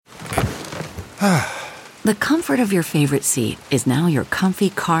The comfort of your favorite seat is now your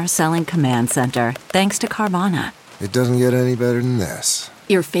comfy car selling command center, thanks to Carvana. It doesn't get any better than this.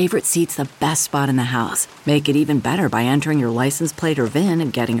 Your favorite seat's the best spot in the house. Make it even better by entering your license plate or VIN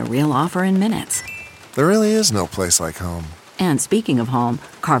and getting a real offer in minutes. There really is no place like home. And speaking of home,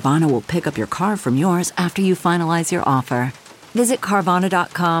 Carvana will pick up your car from yours after you finalize your offer. Visit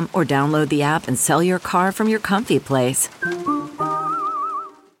Carvana.com or download the app and sell your car from your comfy place.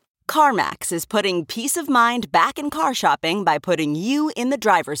 CarMax is putting peace of mind back in car shopping by putting you in the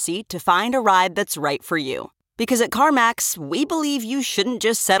driver's seat to find a ride that's right for you. Because at CarMax, we believe you shouldn't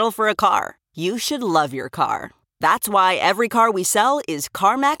just settle for a car. You should love your car. That's why every car we sell is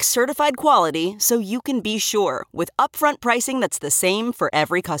CarMax certified quality, so you can be sure with upfront pricing that's the same for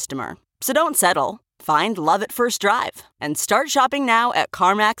every customer. So don't settle. Find love at first drive and start shopping now at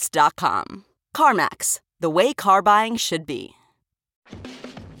CarMax.com. CarMax, the way car buying should be.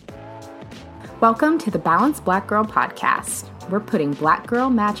 Welcome to the Balanced Black Girl podcast. We're putting Black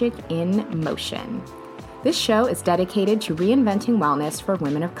girl magic in motion. This show is dedicated to reinventing wellness for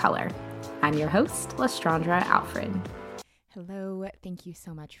women of color. I'm your host, Lestrandra Alfred. Hello, thank you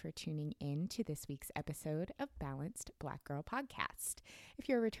so much for tuning in to this week's episode of Balanced Black Girl Podcast. If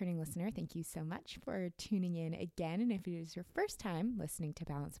you're a returning listener, thank you so much for tuning in again. And if it is your first time listening to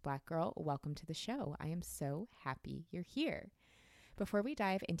Balanced Black Girl, welcome to the show. I am so happy you're here. Before we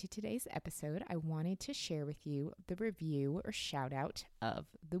dive into today's episode, I wanted to share with you the review or shout out of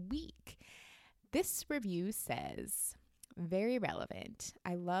the week. This review says, very relevant.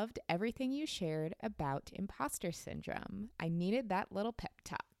 I loved everything you shared about imposter syndrome. I needed that little pep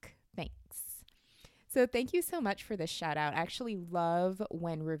talk. Thanks. So thank you so much for this shout out. I actually love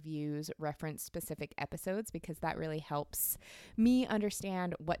when reviews reference specific episodes because that really helps me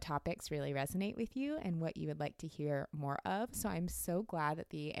understand what topics really resonate with you and what you would like to hear more of. So I'm so glad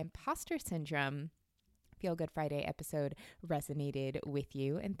that the imposter syndrome Feel Good Friday episode resonated with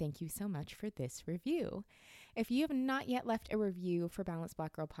you, and thank you so much for this review. If you have not yet left a review for Balanced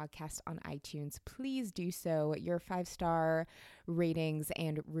Black Girl Podcast on iTunes, please do so. Your 5-star ratings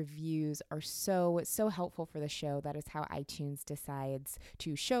and reviews are so helpful for the show. That is how iTunes decides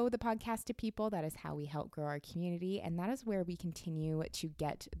to show the podcast to people. That is how we help grow our community, and that is where we continue to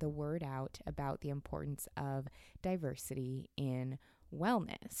get the word out about the importance of diversity in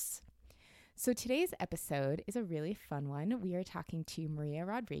wellness. So today's episode is a really fun one. We are talking to Maria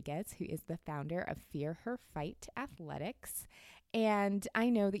Rodriguez, who is the founder of Fear Her Fight Athletics. And I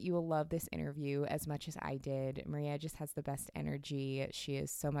know that you will love this interview as much as I did. Maria just has the best energy. She is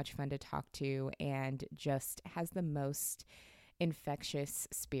so much fun to talk to and just has the most infectious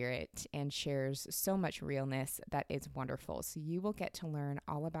spirit and shares so much realness that is wonderful. So you will get to learn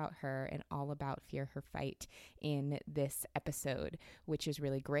all about her and all about Fear Her Fight in this episode, which is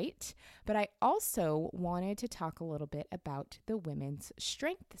really great. But I also wanted to talk a little bit about the Women's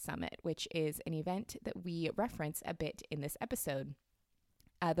Strength Summit, which is an event that we reference a bit in this episode.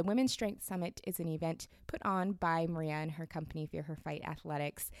 The Women's Strength Summit is an event put on by Maria and her company, Fear Her Fight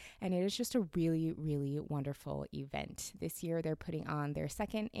Athletics, and it is just a really, really wonderful event. This year, they're putting on their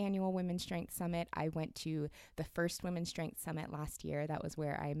second annual Women's Strength Summit. I went to the first Women's Strength Summit last year. That was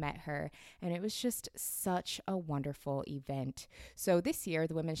where I met her, and it was just such a wonderful event. So this year,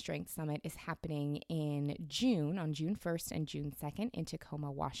 the Women's Strength Summit is happening in June, on June 1st and June 2nd in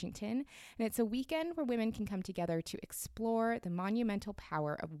Tacoma, Washington, and it's a weekend where women can come together to explore the monumental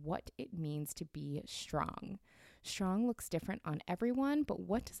power of what it means to be strong. Strong looks different on everyone, but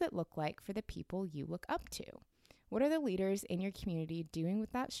what does it look like for the people you look up to? What are the leaders in your community doing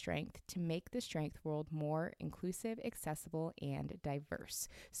with that strength to make the strength world more inclusive, accessible, and diverse?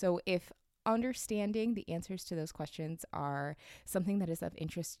 So if understanding the answers to those questions are something that is of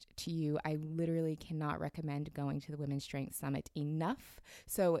interest to you, I literally cannot recommend going to the Women's Strength Summit enough.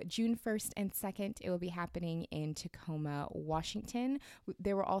 So June 1st and 2nd, it will be happening in Tacoma, Washington.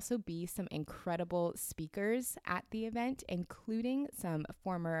 There will also be some incredible speakers at the event, including some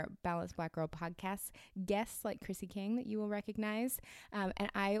former Balanced Black Girl podcast guests like Chrissy King that you will recognize.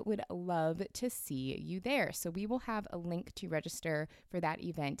 And I would love to see you there. So we will have a link to register for that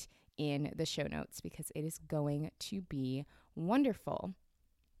event in the show notes because it is going to be wonderful.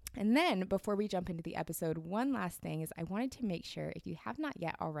 And then before we jump into the episode, one last thing is I wanted to make sure, if you have not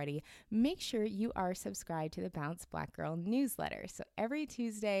yet already, make sure you are subscribed to the Balanced Black Girl newsletter. So every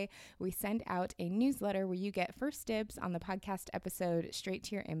Tuesday, we send out a newsletter where you get first dibs on the podcast episode straight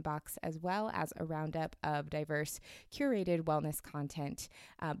to your inbox, as well as a roundup of diverse, curated wellness content.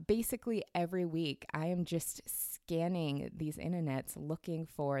 Basically, every week, I am just scanning these internets looking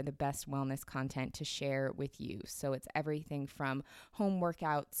for the best wellness content to share with you. So it's everything from home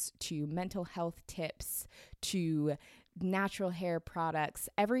workouts tips to mental health tips to natural hair products,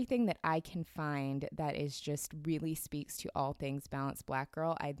 everything that I can find that is just really speaks to all things Balanced Black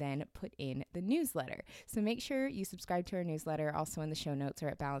Girl, I then put in the newsletter. So make sure you subscribe to our newsletter. Also in the show notes or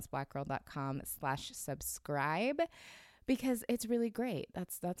at balancedblackgirl.com/subscribe. Because it's really great.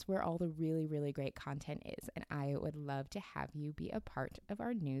 That's where all the really, really great content is. And I would love to have you be a part of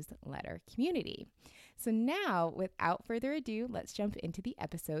our newsletter community. So now, without further ado, let's jump into the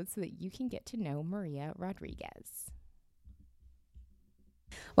episode so that you can get to know Maria Rodriguez.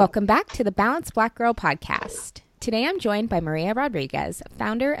 Welcome back to the Balanced Black Girl podcast. Today I'm joined by Maria Rodriguez,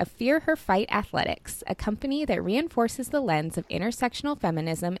 founder of Fear Her Fight Athletics, a company that reinforces the lens of intersectional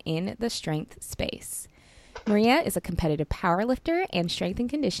feminism in the strength space. Maria is a competitive powerlifter and strength and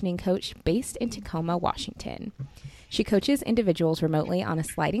conditioning coach based in Tacoma, Washington. She coaches individuals remotely on a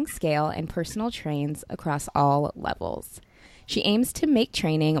sliding scale and personal trains across all levels. She aims to make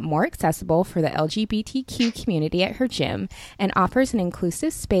training more accessible for the LGBTQ community at her gym and offers an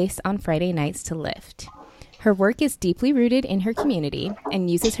inclusive space on Friday nights to lift. Her work is deeply rooted in her community and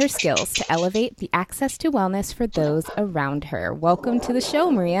uses her skills to elevate the access to wellness for those around her. Welcome to the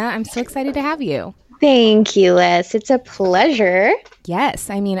show, Maria. I'm so excited to have you. Thank you, Liz. It's a pleasure.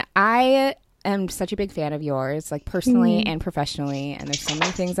 Yes. I mean, I am such a big fan of yours, like personally and professionally. And there's so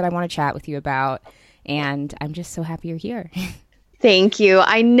many things that I want to chat with you about. And I'm just so happy you're here. Thank you.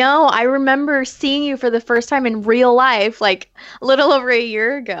 I know. I remember seeing you for the first time in real life, like a little over a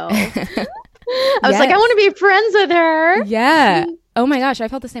year ago. I was like, I want to be friends with her. Yeah. Oh my gosh. I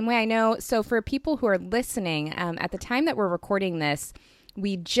felt the same way. I know. So for people who are listening, at the time that we're recording this,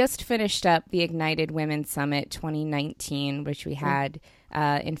 we just finished up the Ignited Women's Summit 2019, which we had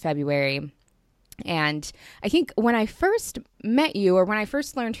in February. And I think when I first met you, or when I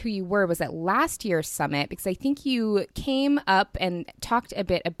first learned who you were, was at last year's summit, because I think you came up and talked a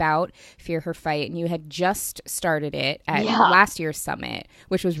bit about Fear Her Fight, and you had just started it at last year's summit,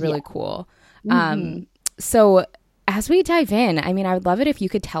 which was really cool. So as we dive in, I mean, I would love it if you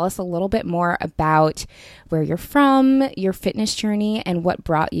could tell us a little bit more about where you're from, your fitness journey, and what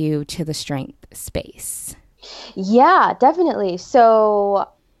brought you to the strength space. Yeah, definitely. So,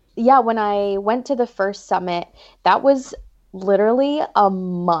 yeah, when I went to the first summit, that was literally a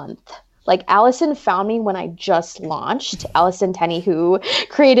month. Like Allison found me when I just launched, Allison Tenney, who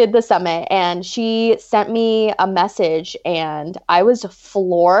created the summit, and she sent me a message and I was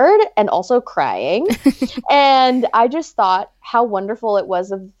floored and also crying. And I just thought how wonderful it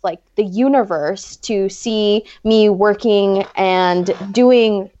was of like the universe to see me working and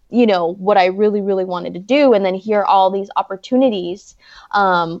doing, you know, what I really, really wanted to do. And then hear all these opportunities,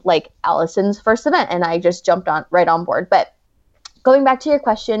 like Allison's first event. And I just jumped right on board. But going back to your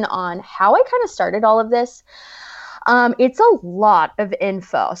question on how I kind of started all of this, it's a lot of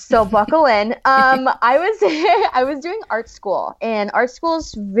info, so buckle in. I was doing art school, and art school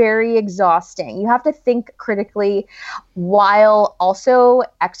is very exhausting. You have to think critically while also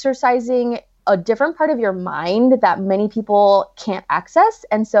exercising a different part of your mind that many people can't access.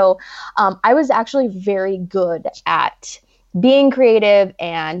 And so I was actually very good at being creative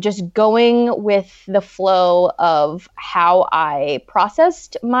and just going with the flow of how I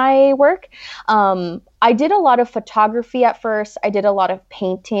processed my work. I did a lot of photography at first. I did a lot of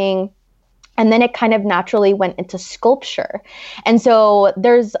painting. And then it kind of naturally went into sculpture. And so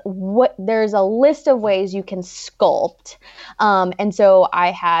there's a list of ways you can sculpt. And so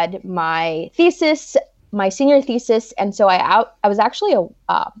I had my thesis, my senior thesis. And so I was actually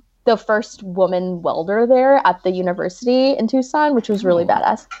the first woman welder there at the university in Tucson, which was really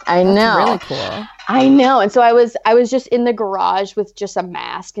badass. I know. That's really cool. I know. And so I was just in the garage with just a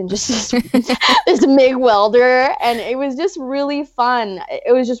mask and just this MIG welder. And it was just really fun.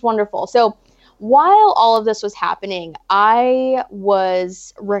 It was just wonderful. So while all of this was happening, I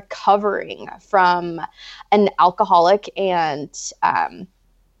was recovering from an alcoholic and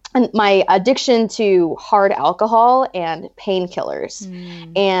my addiction to hard alcohol and painkillers.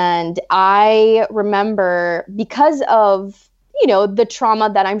 And I remember, because of, you know, the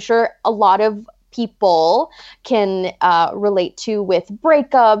trauma that I'm sure a lot of people can relate to with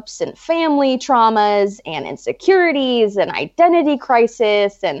breakups and family traumas and insecurities and identity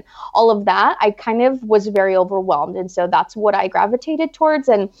crisis and all of that, I kind of was very overwhelmed. And so that's what I gravitated towards.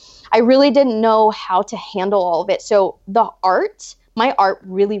 And I really didn't know how to handle all of it. So my art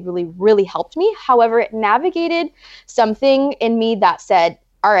really, really, really helped me. However, it navigated something in me that said,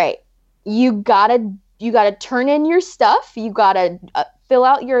 all right, you gotta turn in your stuff. You gotta fill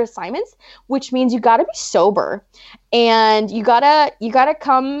out your assignments, which means you got to be sober, and you gotta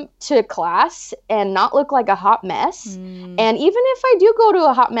come to class and not look like a hot mess. And even if I do go to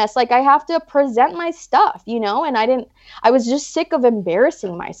a hot mess, like I have to present my stuff, you know, and I was just sick of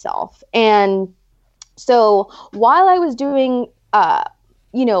embarrassing myself. And so while I was doing,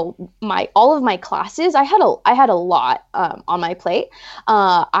 you know, all of my classes, I had a lot on my plate.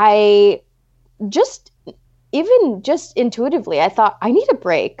 I just intuitively, I thought, I need a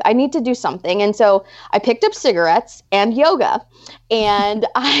break. I need to do something. And so I picked up cigarettes and yoga, and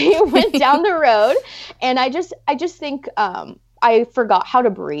I went down the road, and I just think I forgot how to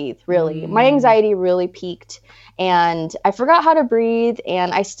breathe, really. My anxiety really peaked, and I forgot how to breathe,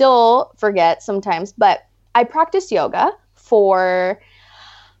 and I still forget sometimes, but I practiced yoga for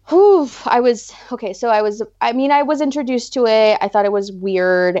I was introduced to it. I thought it was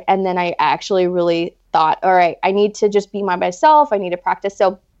weird. And then I actually really thought, all right, I need to just be myself. I need to practice.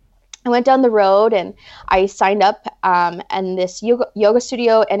 So I went down the road and I signed up in this yoga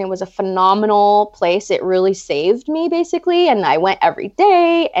studio, and it was a phenomenal place. It really saved me, basically. And I went every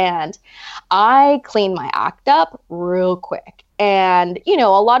day, and I cleaned my act up real quick. And, you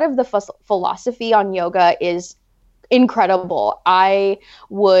know, a lot of the philosophy on yoga is incredible. I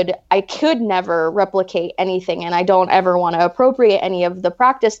could never replicate anything, and I don't ever want to appropriate any of the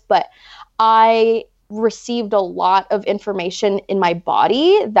practice, but I received a lot of information in my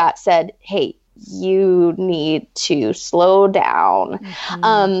body that said, hey, you need to slow down.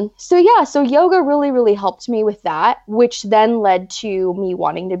 So yoga really, really helped me with that, which then led to me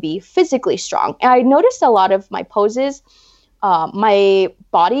wanting to be physically strong. And I noticed a lot of my poses, my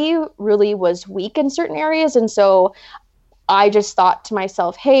body really was weak in certain areas. And so I just thought to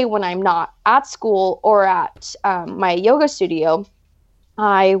myself, hey, when I'm not at school or at my yoga studio,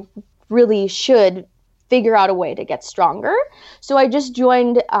 I really should figure out a way to get stronger. So I just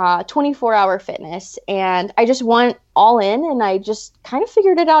joined 24-hour fitness, and I just went all in, and I just kind of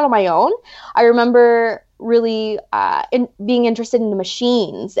figured it out on my own. I remember really being interested in the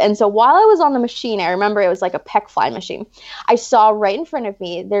machines. And so while I was on the machine, I remember it was like a pec fly machine. I saw right in front of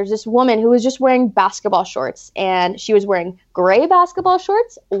me, there's this woman who was just wearing basketball shorts, and she was wearing gray basketball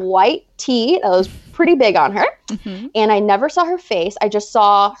shorts, white tee, that was pretty big on her. And I never saw her face. I just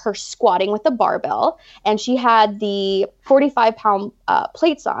saw her squatting with the barbell, and she had the 45-pound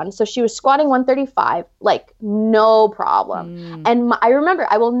plates on. So she was squatting 135, like no problem. And I remember,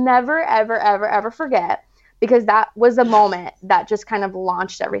 I will never, ever, ever, ever forget, because that was a moment that just kind of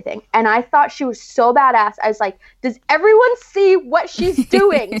launched everything. And I thought she was so badass. I was like, does everyone see what she's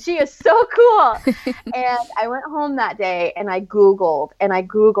doing? She is so cool. And I went home that day, and I Googled, and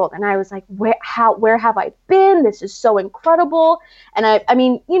I was like, where have I been? This is so incredible. And I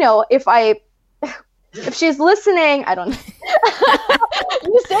mean, you know, if she's listening, I don't know.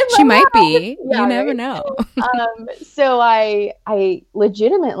 She might be. Yeah, you never know. So I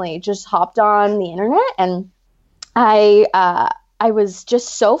legitimately just hopped on the internet, and I was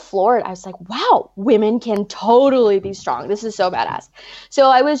just so floored. I was like, wow, women can totally be strong. This is so badass. So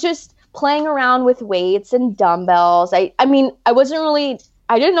I was just playing around with weights and dumbbells. I mean, I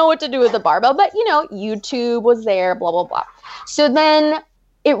didn't know what to do with the barbell, but you know, YouTube was there, blah, blah, blah. So then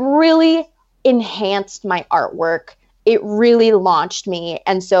it really enhanced my artwork. It really launched me.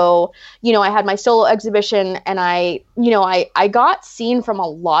 And so, you know, I had my solo exhibition, and I got seen from a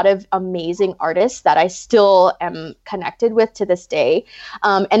lot of amazing artists that I still am connected with to this day.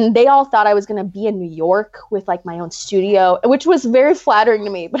 And they all thought I was going to be in New York with like my own studio, which was very flattering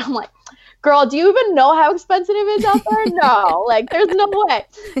to me. But I'm like, girl, do you even know how expensive it is out there? No, like there's no way.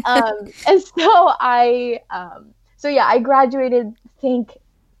 And so I graduated, thank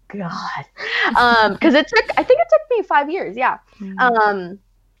God. Because I think it took me 5 years. Yeah.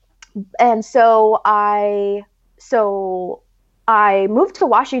 And so I moved to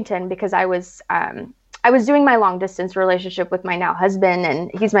Washington because I was doing my long distance relationship with my now husband, and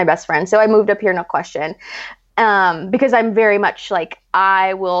he's my best friend. So I moved up here, no question. Because I'm very much like,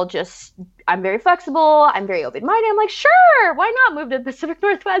 I'm very flexible. I'm very open-minded. I'm like, sure, why not move to the Pacific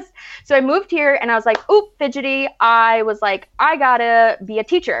Northwest? So I moved here, and I was like, oop, fidgety. I was like, I gotta be a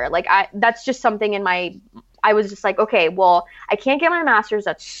teacher. Like that's just something I was just like, okay, well, I can't get my master's.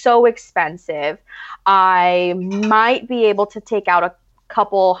 That's so expensive. I might be able to take out a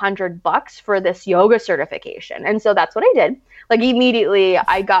couple $100 for this yoga certification. And so that's what I did. Like immediately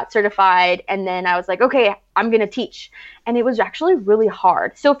I got certified, and then I was like, okay, I'm going to teach. And it was actually really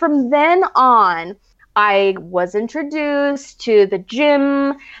hard. So from then on, I was introduced to the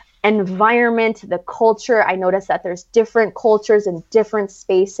gym environment, the culture. I noticed that there's different cultures in different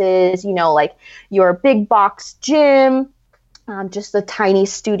spaces, you know, like your big box gym just the tiny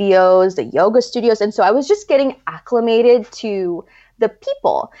studios, the yoga studios. And so I was just getting acclimated to the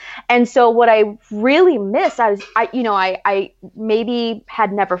people. And so what I really missed, I maybe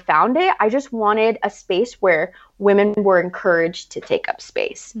had never found it. I just wanted a space where women were encouraged to take up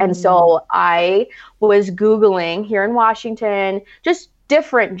space. And so I was Googling here in Washington, just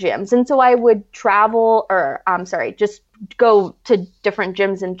different gyms. And so I would travel just go to different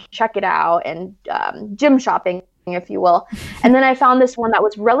gyms and check it out, and gym shopping, if you will. And then I found this one that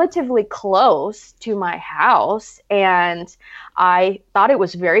was relatively close to my house, and I thought it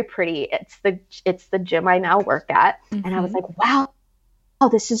was very pretty. It's the gym I now work at. And I was like, wow,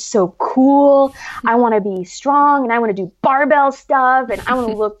 this is so cool. I want to be strong, and I want to do barbell stuff, and I want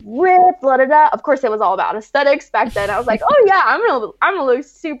to look ripped, blah, blah, blah. Of course, it was all about aesthetics back then. I was like, oh yeah, I'm gonna look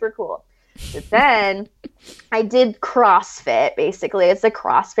super cool. But then I did CrossFit, basically. It's a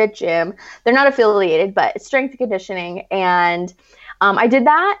CrossFit gym. They're not affiliated, but it's strength and conditioning. And I did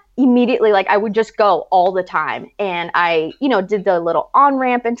that immediately. Like, I would just go all the time. And I, did the little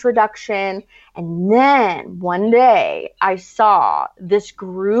on-ramp introduction. And then one day I saw this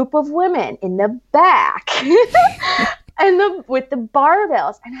group of women in the back with the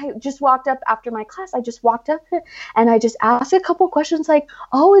barbells. And I just walked up after my class. I just walked up and I just asked a couple questions like,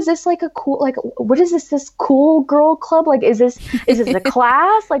 oh, is this like a cool, like, what is this cool girl club? Like, is this a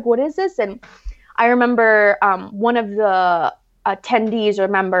class? Like, what is this? And I remember one of the attendees or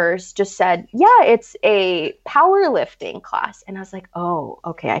members just said, yeah, it's a powerlifting class. And I was like, oh,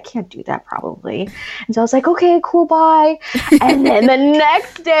 okay, I can't do that probably. And so I was like, okay, cool, bye. And then the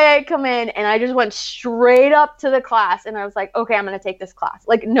next day I come in and I just went straight up to the class and I was like, okay, I'm going to take this class.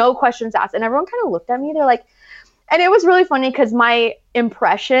 Like, no questions asked. And everyone kind of looked at me. They're like, and it was really funny because my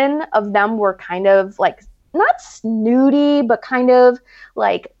impression of them were kind of like, not snooty, but kind of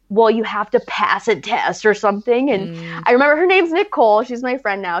like, well, you have to pass a test or something. And I remember her name's Nicole. She's my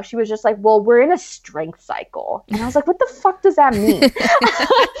friend now. She was just like, well, we're in a strength cycle. And I was like, what the fuck does that mean?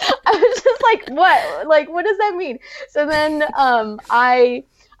 I was just like, what? Like, what does that mean? So then I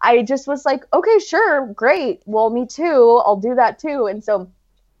just was like, okay, sure, great. Well, me too. I'll do that too. And so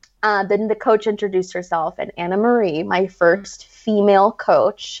then the coach introduced herself, and Anna Marie, my first female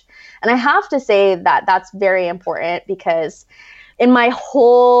coach. And I have to say that that's very important because in my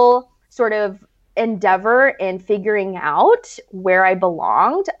whole sort of endeavor in figuring out where I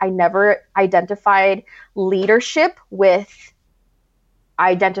belonged, I never identified leadership with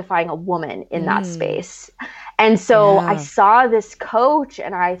identifying a woman in that space. And so I saw this coach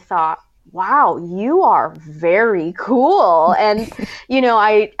and I thought, wow, you are very cool. And,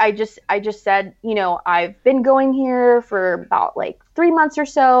 I just said, I've been going here for about like 3 months or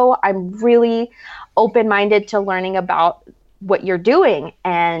so. I'm really open-minded to learning about what you're doing.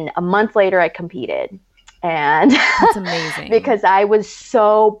 And a month later I competed, and that's amazing because I was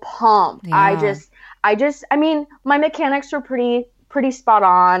so pumped. Yeah. I mean, my mechanics were pretty spot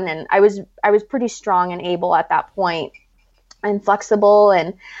on, and I was pretty strong and able at that point and flexible.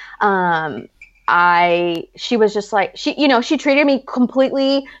 And she was just like, she treated me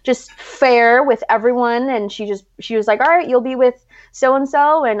completely just fair with everyone. And she was like, all right, you'll be with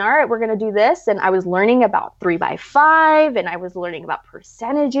so-and-so, and all right, we're going to do this. And I was learning about 3x5, and I was learning about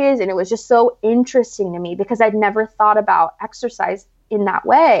percentages. And it was just so interesting to me because I'd never thought about exercise in that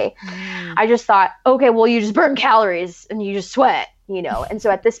way. I just thought, okay, well, you just burn calories and you just sweat, And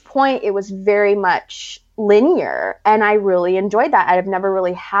so at this point, it was very much linear, and I really enjoyed that. I've never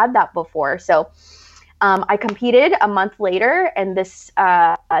really had that before. So I competed a month later, and this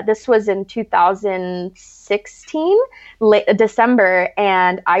was in 2016, December,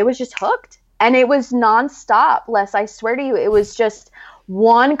 and I was just hooked. And it was nonstop, Les. I swear to you, it was just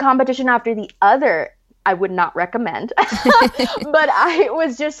one competition after the other. I would not recommend, but it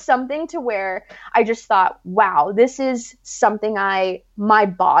was just something to where I just thought, wow, this is something my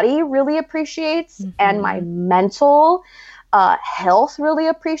body really appreciates, and my mental health really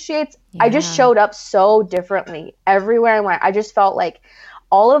appreciates. Yeah. I just showed up so differently everywhere I went. I just felt like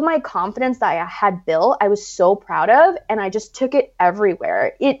all of my confidence that I had built, I was so proud of, and I just took it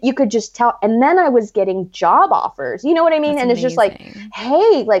everywhere. You could just tell. And then I was getting job offers. You know what I mean? That's and amazing. It's just like,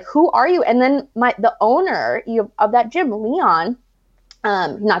 hey, like, who are you? And then the owner of that gym, Leon,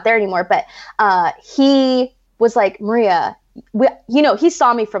 not there anymore, but he was like, Maria, he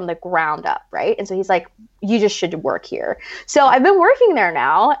saw me from the ground up, right? And so he's like, you just should work here. So I've been working there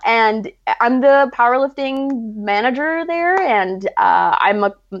now, and I'm the powerlifting manager there, and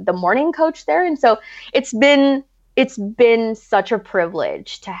I'm the morning coach there. And so it's been such a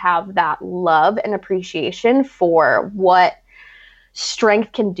privilege to have that love and appreciation for what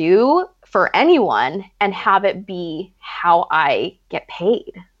strength can do for anyone and have it be how I get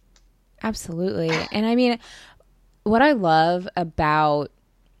paid. Absolutely. And I mean, what I love about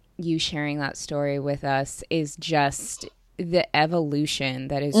you sharing that story with us is just the evolution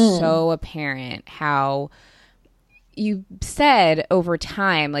that is so apparent. How you said over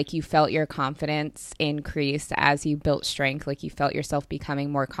time, like, you felt your confidence increase as you built strength, like you felt yourself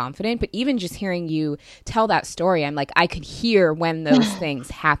becoming more confident. But even just hearing you tell that story, I'm like, I could hear when those things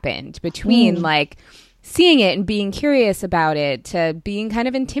happened, between like seeing it and being curious about it to being kind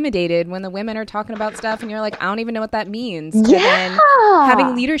of intimidated when the women are talking about stuff and you're like, I don't even know what that means, to then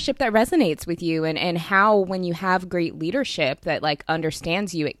having leadership that resonates with you, and how when you have great leadership that like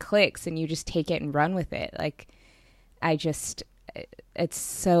understands you, it clicks and you just take it and run with it. Like, it's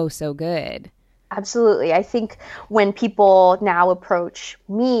so, so good. Absolutely. I think when people now approach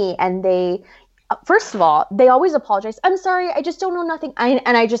me and they, first of all, they always apologize. I'm sorry, I just don't know nothing. And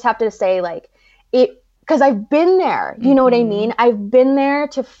I just have to say, like, it, because I've been there, you know what I mean? I've been there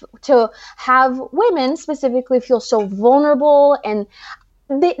to have women specifically feel so vulnerable, and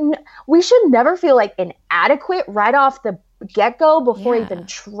we should never feel like inadequate right off the get-go before even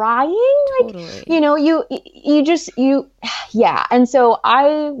trying. Totally. Like, you know, and so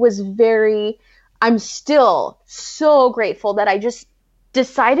I'm still so grateful that I just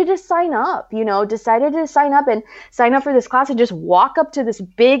decided to sign up and sign up for this class and just walk up to this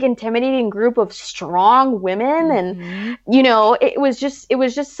big intimidating group of strong women. And you know, it was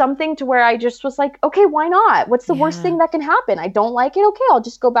just something to where I just was like, okay, why not? What's the worst thing that can happen? I don't like it. Okay, I'll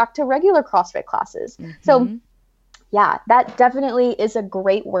just go back to regular CrossFit classes. So yeah, that definitely is a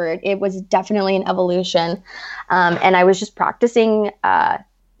great word. It was definitely an evolution. And I was just practicing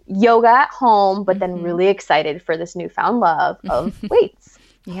yoga at home, but then really excited for this newfound love of weights.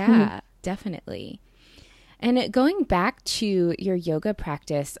 Yeah, definitely. And going back to your yoga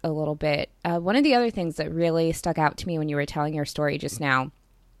practice a little bit, one of the other things that really stuck out to me when you were telling your story just now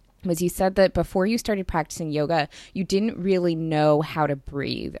was you said that before you started practicing yoga, you didn't really know how to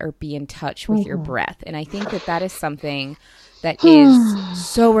breathe or be in touch with your breath. And I think that that is something that is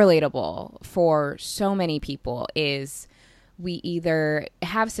so relatable for so many people. Is we either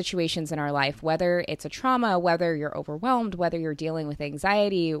have situations in our life, whether it's a trauma, whether you're overwhelmed, whether you're dealing with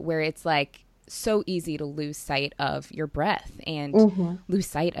anxiety, where it's like so easy to lose sight of your breath and lose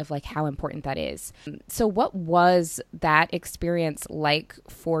sight of like how important that is. So what was that experience like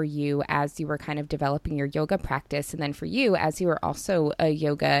for you as you were kind of developing your yoga practice? And then for you, as you were also a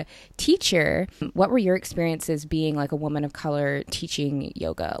yoga teacher, what were your experiences being like a woman of color teaching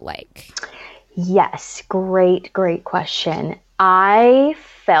yoga like? Yes, great question. I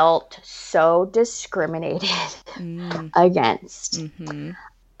felt so discriminated against.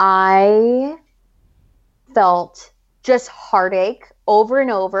 I felt just heartache over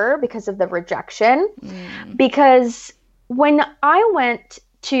and over because of the rejection. Because when I went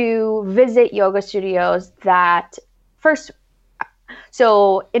to visit yoga studios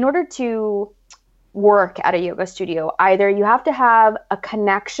so in order to work at a yoga studio, either you have to have a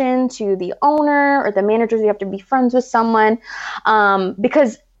connection to the owner or the managers, you have to be friends with someone,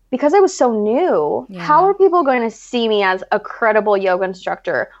 because I was so new. How are people going to see me as a credible yoga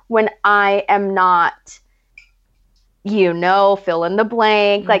instructor when I am not, you know, fill in the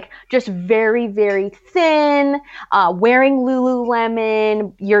blank, like just very, very thin, wearing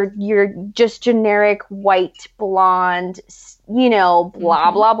Lululemon, you're just generic white blonde, you know,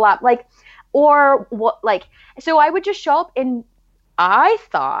 blah, blah, blah. Like, or what, like, so I would just show up in, I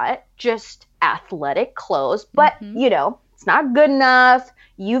thought, just athletic clothes, but you know, it's not good enough.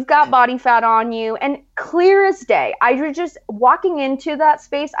 You've got body fat on you. And clear as day, I was just walking into that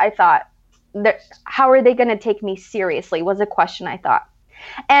space. I thought, how are they going to take me seriously was a question I thought.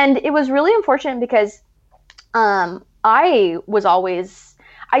 And it was really unfortunate because I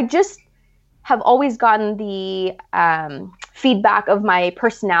just have always gotten the feedback of my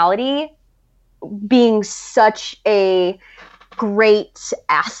personality being such a great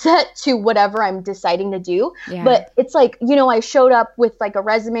asset to whatever I'm deciding to do. But it's like, you know, I showed up with like a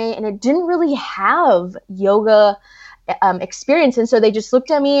resume and it didn't really have yoga experience. And so they just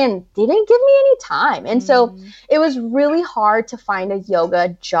looked at me and didn't give me any time. And so it was really hard to find a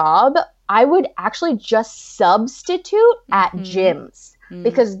yoga job. I would actually just substitute at gyms.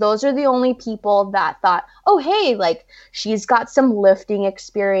 Because those are the only people that thought, oh, hey, like she's got some lifting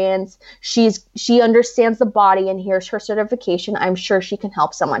experience. She understands the body and here's her certification. I'm sure she can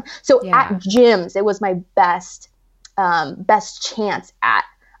help someone. So at gyms, it was my best chance at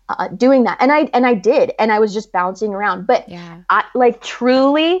doing that. And I did. And I was just bouncing around. But I, like,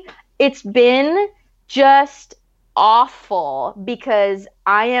 truly, it's been just awful because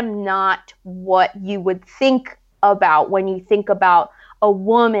I am not what you would think about when you think about a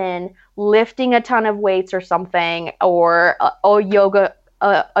woman lifting a ton of weights or something, or a yoga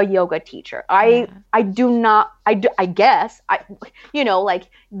teacher. I do not, I guess, like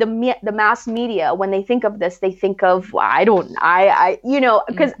the mass media, when they think of this, they think of, well,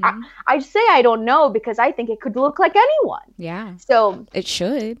 because I say I don't know because I think it could look like anyone. Yeah. So it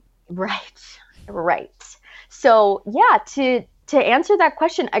should. Right. So yeah, to answer that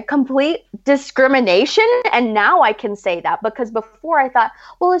question, a complete discrimination. And now I can say that, because before I thought,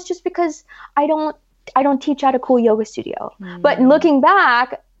 well, it's just because I don't teach at a cool yoga studio. But looking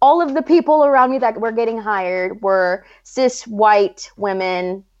back, all of the people around me that were getting hired were cis white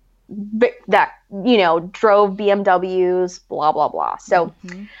women that, drove BMWs, blah, blah, blah. So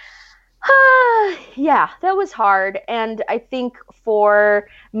yeah, that was hard. And I think for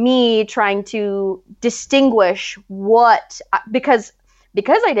me, trying to distinguish because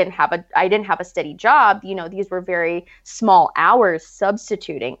I didn't have a steady job, these were very small hours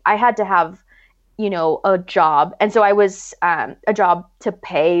substituting. I had to have, a job. And so I was a job to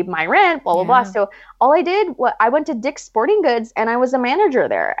pay my rent, blah, blah, blah. So all I did was I went to Dick's Sporting Goods and I was a manager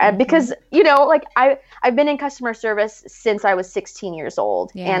there. And because, I've been in customer service since I was 16 years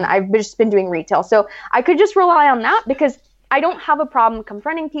old and I've just been doing retail. So I could just rely on that because I don't have a problem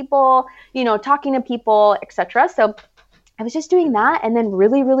confronting people, talking to people, etc. So I was just doing that, and then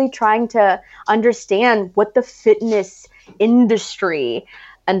really, really trying to understand what the fitness industry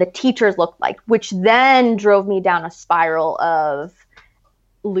and the teachers looked like, which then drove me down a spiral of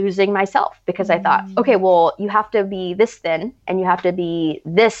losing myself, because I thought, okay, well, you have to be this thin and you have to be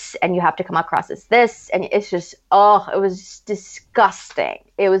this and you have to come across as this. And it's just, it was disgusting.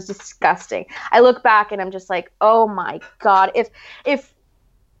 It was disgusting. I look back and I'm just like, oh my God, it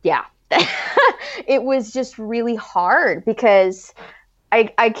was just really hard, because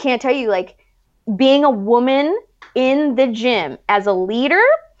I can't tell you, like, being a woman in the gym as a leader,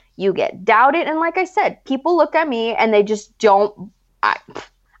 you get doubted. And like I said, people look at me and they just don't,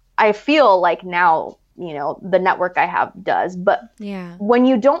 I feel like now, the network I have does, but when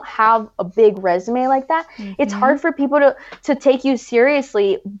you don't have a big resume like that, it's hard for people to take you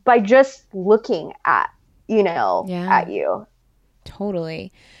seriously by just looking at, at you.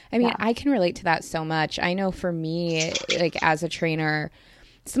 Totally. I mean, I can relate to that so much. I know for me, like, as a trainer,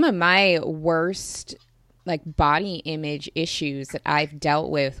 some of my worst, like, body image issues that I've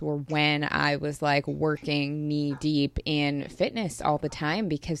dealt with were when I was, like, working knee deep in fitness all the time,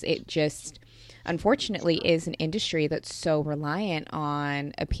 because it just, unfortunately, is an industry that's so reliant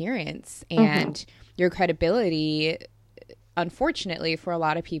on appearance, and your credibility, unfortunately, for a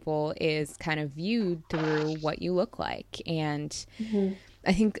lot of people, is kind of viewed through what you look like. And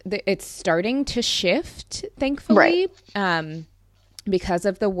I think that it's starting to shift, thankfully, because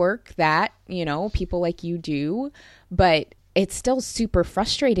of the work that, people like you do. But it's still super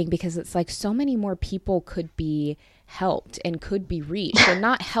frustrating, because it's like so many more people could be helped and could be reached, or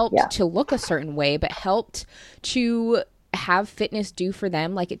not helped to look a certain way, but helped to have fitness do for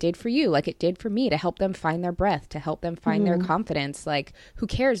them like it did for you, like it did for me, to help them find their breath, to help them find their confidence. Like, who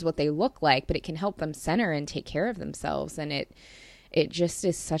cares what they look like, but it can help them center and take care of themselves. And it just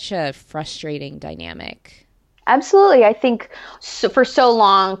is such a frustrating dynamic. Absolutely. I think for so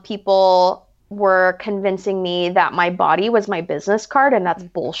long, people were convincing me that my body was my business card, and that's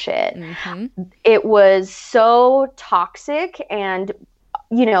bullshit. It was so toxic, and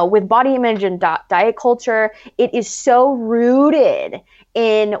with body image and diet culture, it is so rooted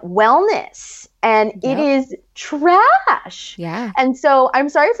in wellness, and it is trash. Yeah. And so I'm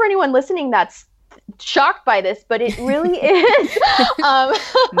sorry for anyone listening that's shocked by this, but it really is.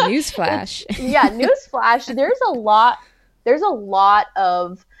 Newsflash. Newsflash. There's a lot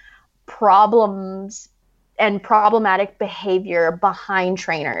of problems and problematic behavior behind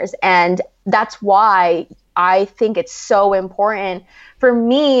trainers. And that's why I think it's so important for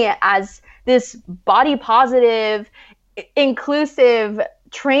me, as this body positive, inclusive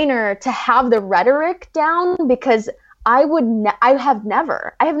trainer, to have the rhetoric down, because I have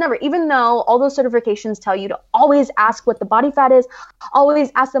never, even though all those certifications tell you to always ask what the body fat is,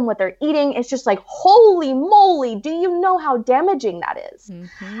 always ask them what they're eating. It's just like, holy moly, do you know how damaging that is?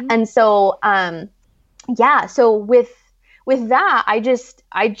 And so, so with that,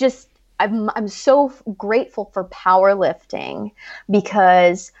 I'm so grateful for powerlifting,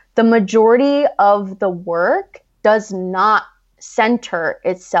 because the majority of the work does not center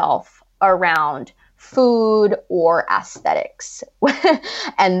itself around food or aesthetics.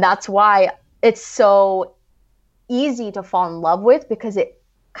 And that's why it's so easy to fall in love with, because it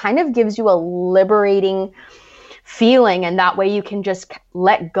kind of gives you a liberating feeling, and that way you can just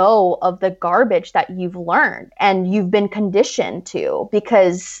let go of the garbage that you've learned and you've been conditioned to,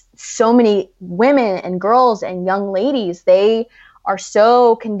 because so many women and girls and young ladies, they are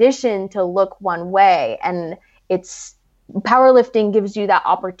so conditioned to look one way, and it's powerlifting gives you that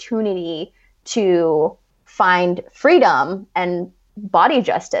opportunity to find freedom and body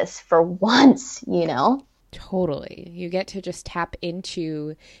justice for once, you know? Totally. You get to just tap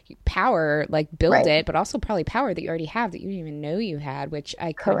into power, like build Right. it, but also probably power that you already have that you didn't even know you had, which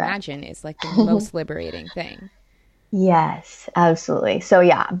I could Correct. imagine is like the most liberating thing. Yes, absolutely. So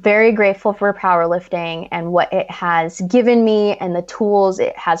yeah, very grateful for powerlifting and what it has given me and the tools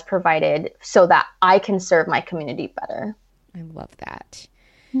it has provided so that I can serve my community better. I love that.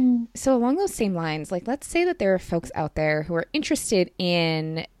 So along those same lines, like let's say that there are folks out there who are interested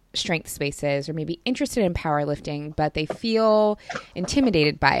in strength spaces or maybe interested in powerlifting, but they feel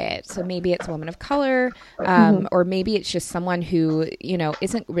intimidated by it. So maybe it's a woman of color, or maybe it's just someone who, you know,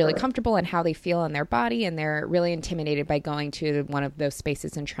 isn't really comfortable in how they feel in their body, and they're really intimidated by going to one of those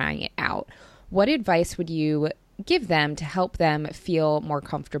spaces and trying it out. What advice would you give them to help them feel more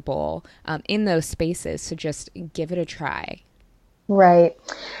comfortable in those spaces? So just give it a try. Right.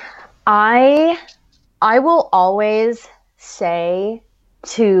 I will always say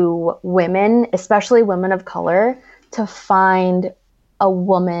to women, especially women of color, to find a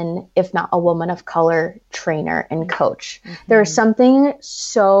woman, if not a woman of color, trainer and coach. There's something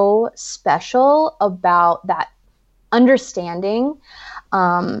so special about that understanding.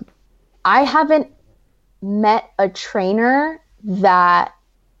 I haven't met a trainer that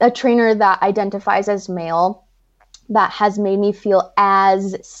identifies as male that has made me feel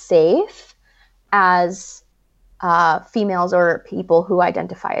as safe as females or people who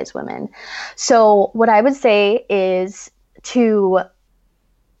identify as women. So what I would say is to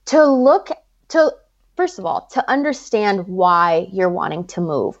first of all, to understand why you're wanting to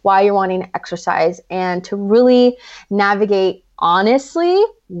move, why you're wanting to exercise, and to really navigate honestly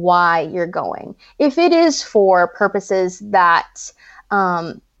why you're going. If it is for purposes that,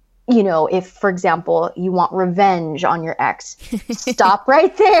 you know, if, for example, you want revenge on your ex, stop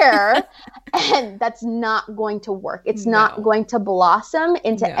right there. And that's not going to work. It's not going to blossom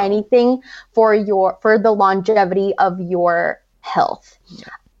into anything for the longevity of your health.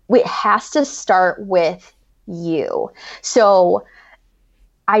 It has to start with you. So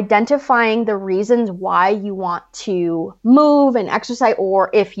identifying the reasons why you want to move and exercise, or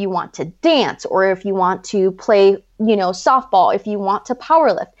if you want to dance, or if you want to play, you know, softball, if you want to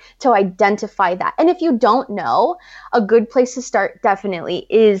powerlift, to identify that. And if you don't know, a good place to start definitely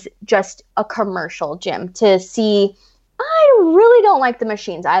is just a commercial gym to see, I really don't like the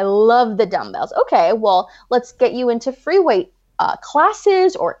machines. I love the dumbbells. Okay, well, let's get you into free weight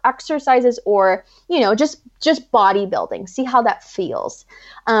classes or exercises, or, you know, just bodybuilding, see how that feels.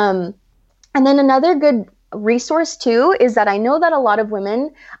 And then another good resource too is that I know that a lot of women,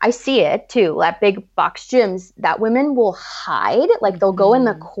 I see it too at big box gyms, that women will hide, like they'll go in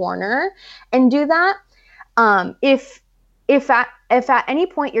the corner and do that. If at any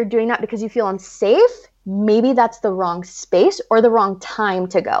point you're doing that because you feel unsafe, maybe that's the wrong space or the wrong time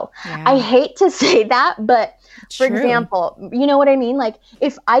to go. Yeah. I hate to say that, but for example, you know what I mean? Like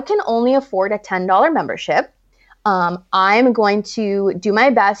if I can only afford a $10 membership, I'm going to do my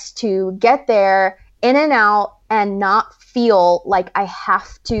best to get there in and out and not feel like I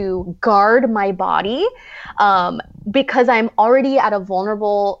have to guard my body because I'm already at a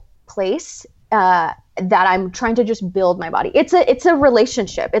vulnerable place that I'm trying to just build my body. It's a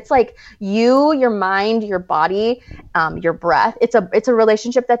relationship. It's like you, your mind, your body, your breath. It's a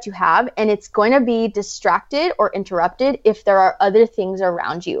relationship that you have, and it's going to be distracted or interrupted if there are other things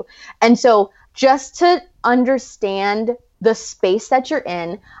around you. And so just to understand the space that you're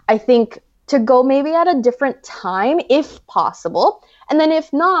in, I think to go maybe at a different time if possible. And then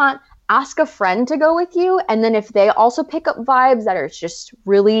if not, ask a friend to go with you. And then if they also pick up vibes that are just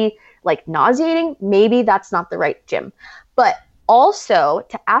really like nauseating, maybe that's not the right gym. But also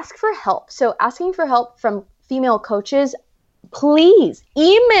to ask for help. So asking for help from female coaches, please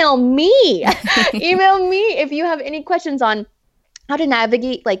email me. Email me if you have any questions on how to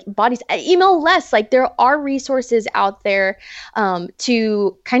navigate like bodies. Email less. Like there are resources out there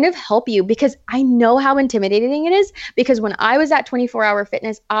to kind of help you, because I know how intimidating it is. Because when I was at 24-Hour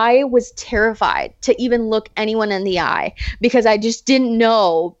Fitness, I was terrified to even look anyone in the eye because I just didn't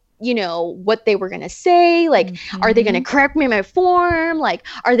know, you know, what they were going to say. Like, are they going to correct me in my form? Like,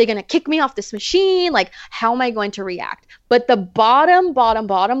 are they going to kick me off this machine? Like, how am I going to react? But the bottom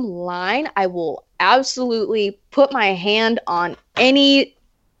line, I will absolutely put my hand on any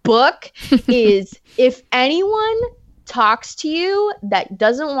book is if anyone talks to you that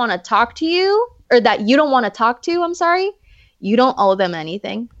doesn't want to talk to you, or that you don't want to talk to, I'm sorry, you don't owe them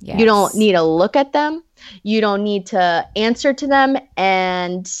anything. Yes. You don't need to look at them. You don't need to answer to them.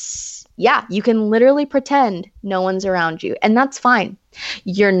 And yeah, you can literally pretend no one's around you. And that's fine.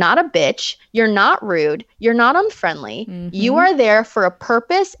 You're not a bitch. You're not rude. You're not unfriendly. Mm-hmm. You are there for a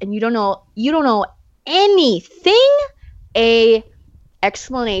purpose, and you don't know anything, a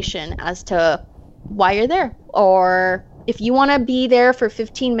explanation as to why you're there. Or if you want to be there for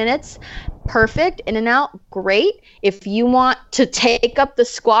 15 minutes, perfect, in and out, great. If you want to take up the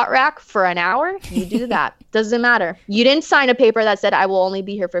squat rack for an hour, you do that. Doesn't matter. You didn't sign a paper that said I will only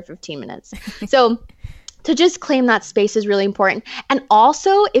be here for 15 minutes. So to just claim that space is really important. And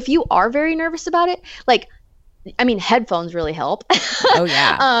also, if you are very nervous about it, like, I mean, headphones really help. Oh,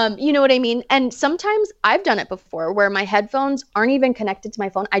 yeah. You know what I mean? And sometimes I've done it before where my headphones aren't even connected to my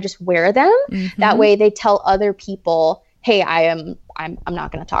phone. I just wear them. Mm-hmm. That way they tell other people, hey, I'm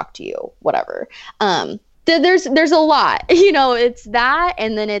not going to talk to you, whatever. There's a lot, you know, it's that.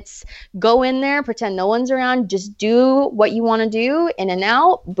 And then it's go in there, pretend no one's around, just do what you want to do, in and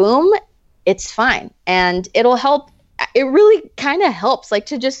out, boom, it's fine. And it'll help. It really kind of helps, like,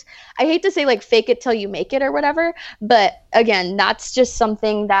 to just, I hate to say like fake it till you make it or whatever, but again, that's just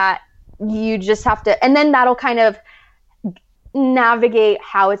something that you just have to, and then that'll kind of navigate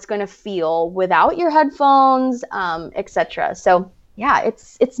how it's going to feel without your headphones, etc. So yeah,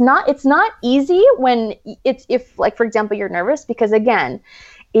 it's not easy when if like, for example, you're nervous, because again,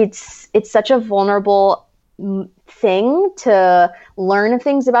 it's such a vulnerable thing to learn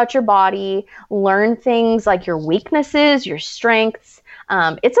things about your body, learn things like your weaknesses, your strengths.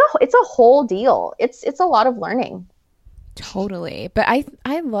 It's a whole deal. It's a lot of learning. Totally. But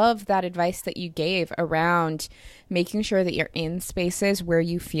I love that advice that you gave around making sure that you're in spaces where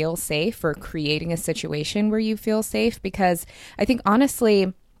you feel safe, or creating a situation where you feel safe, because I think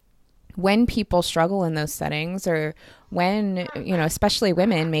honestly, when people struggle in those settings, or when, you know, especially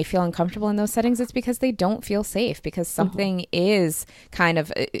women may feel uncomfortable in those settings, it's because they don't feel safe, because something is kind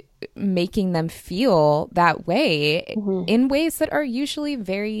of making them feel that way in ways that are usually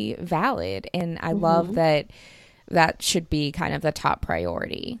very valid. And I love that should be kind of the top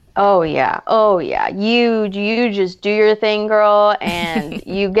priority. Oh yeah. You just do your thing, girl, and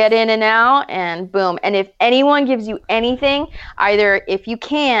you get in and out, and boom. And if anyone gives you anything, either, if you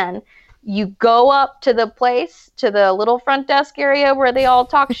can, you go up to the place, to the little front desk area where they all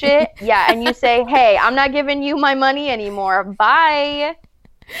talk shit. Yeah. And you say, hey, I'm not giving you my money anymore. Bye.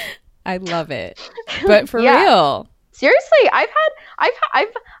 I love it. But for real. Seriously, I've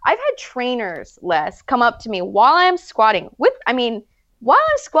had trainers, Les, come up to me while I'm squatting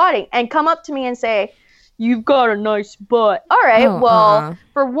and come up to me and say, you've got a nice butt. All right.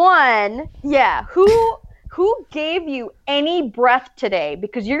 For one, yeah, who gave you any breath today?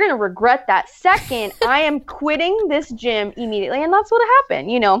 Because you're going to regret that. Second, I am quitting this gym immediately. And that's what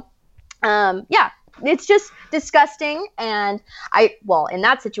happened, you know? Yeah, it's just disgusting. And in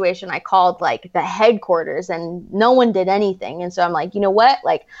that situation, I called like the headquarters, and no one did anything. And so I'm like, you know what?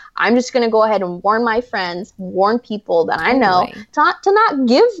 Like, I'm just going to go ahead and warn my friends, warn people that I know to not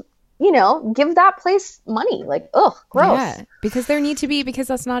give that place money. Like, ugh, gross. Yeah, because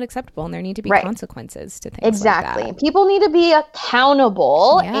that's not acceptable, and there need to be consequences to things like that. People need to be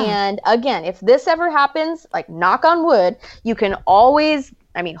accountable. Yeah. And again, if this ever happens, like, knock on wood, you can always,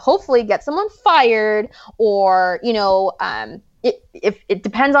 hopefully get someone fired, or, it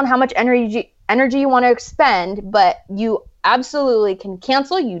depends on how much energy you want to expend, but you absolutely can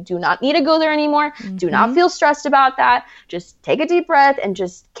cancel. You do not need to go there anymore. Do not feel stressed about that. Just take a deep breath and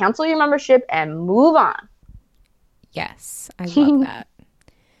just cancel your membership and move on. Yes, I love that.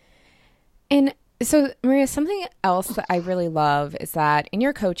 And so, Maria, something else that I really love is that in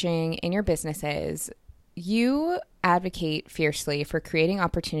your coaching, in your businesses, you advocate fiercely for creating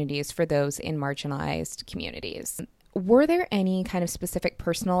opportunities for those in marginalized communities. Were there any kind of specific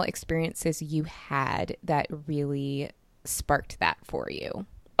personal experiences you had that really sparked that for you?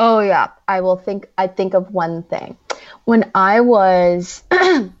 Oh yeah, I think of one thing. When I was,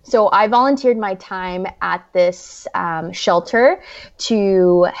 so I volunteered my time at this shelter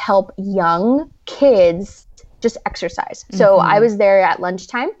to help young kids just exercise. So I was there at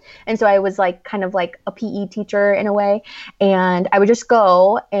lunchtime. And so I was like, kind of like a PE teacher in a way. And I would just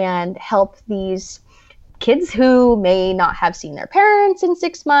go and help these kids who may not have seen their parents in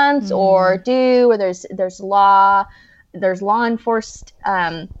 6 months or there's law enforced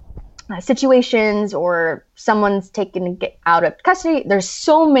situations, or someone's taken out of custody. There's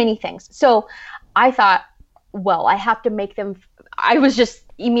so many things. So I thought, well, I have to make them I was just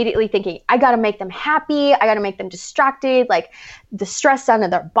immediately thinking, I got to make them happy. I got to make them distracted, like the stress out of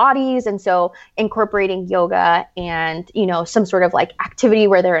their bodies. And so incorporating yoga and, you know, some sort of like activity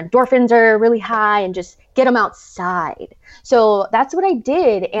where their endorphins are really high and just get them outside. So that's what I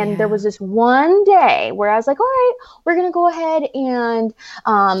did. And there was this one day where I was like, all right, we're going to go ahead and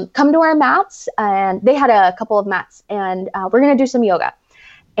come to our mats. And they had a couple of mats, and we're going to do some yoga.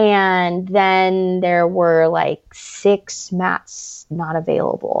 And then there were like 6 mats not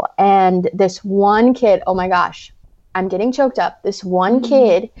available. And this one kid, oh my gosh, I'm getting choked up. This one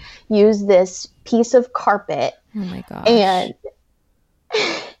kid used this piece of carpet. Oh my gosh.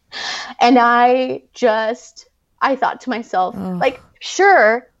 And I thought to myself, like,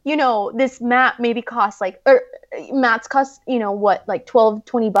 sure, you know, this mat maybe costs mats cost, you know, what, like $12,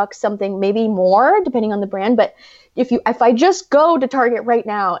 $20, something, maybe more depending on the brand. But if I just go to Target right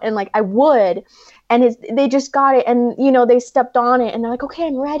now, and like I would, and they just got it, and you know, they stepped on it and they're like, okay,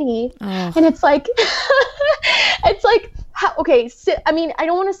 I'm ready. And it's like, I mean, I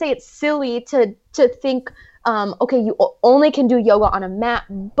don't want to say it's silly to think, okay, you only can do yoga on a mat,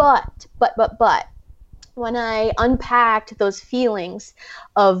 but when I unpacked those feelings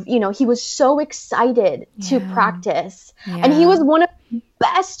of, you know, he was so excited to practice, and he was one of the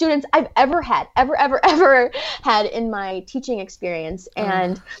best students I've ever had in my teaching experience.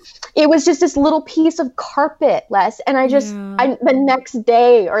 And it was just this little piece of carpet less. And the next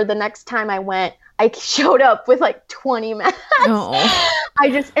day or the next time I went, I showed up with like 20 mats.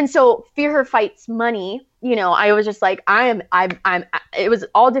 And so Fear Her Fights money, you know, I was just like, it was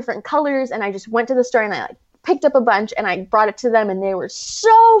all different colors. And I just went to the store and I like picked up a bunch and I brought it to them, and they were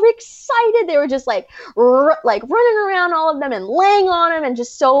so excited. They were just like running around, all of them, and laying on them, and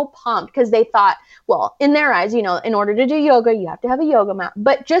just so pumped because they thought, well, in their eyes, you know, in order to do yoga, you have to have a yoga mat.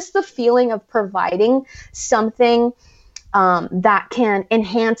 But just the feeling of providing something that can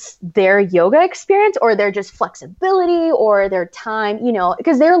enhance their yoga experience, or their just flexibility, or their time, you know,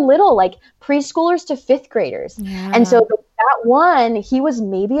 because they're little, like preschoolers to 5th graders. And so that one, he was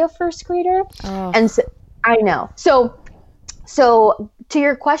maybe a 1st grader. And so I know. So to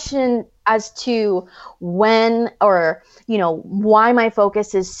your question as to when, or, you know, why my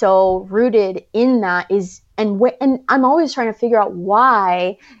focus is so rooted in that is, and I'm always trying to figure out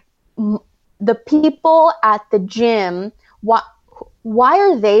why the people at the gym, why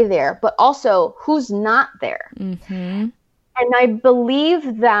are they there, but also who's not there? And I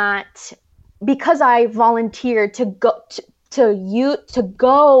believe that because I volunteered to go to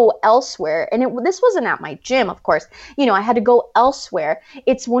go elsewhere, and this wasn't at my gym, of course, you know, I had to go elsewhere.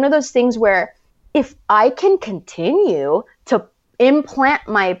 It's one of those things where if I can continue to implant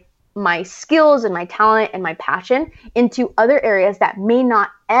my skills and my talent and my passion into other areas that may not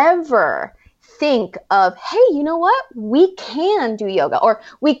ever think of, hey, you know what, we can do yoga, or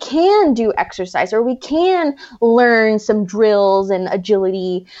we can do exercise, or we can learn some drills and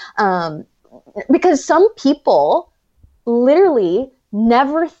agility, because some people literally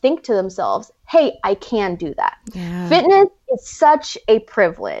never think to themselves, hey, I can do that. Fitness is such a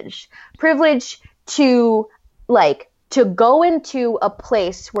privilege to go into a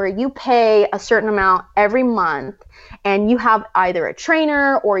place where you pay a certain amount every month, and you have either a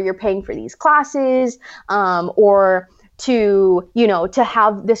trainer, or you're paying for these classes, or to, you know, to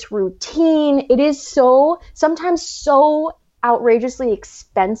have this routine. It is sometimes so outrageously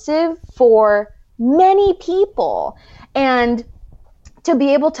expensive for many people. And to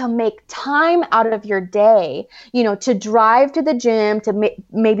be able to make time out of your day, you know, to drive to the gym, to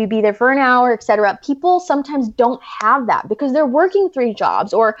maybe be there for an hour, etc. People sometimes don't have that because they're working 3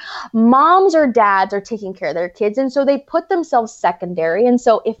 jobs, or moms or dads are taking care of their kids. And so they put themselves secondary. And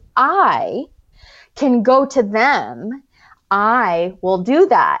so if I can go to them, I will do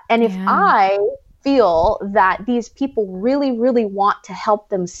that. And if I feel that these people really, really want to help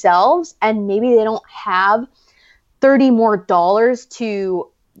themselves, and maybe they don't have $30 more to,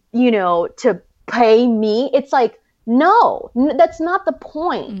 you know, to pay me, it's like, no, that's not the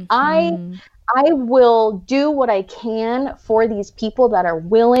point. I will do what I can for these people that are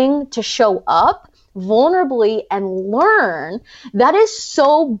willing to show up vulnerably and learn. That is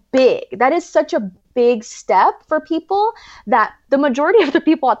so big. That is such a big step for people that the majority of the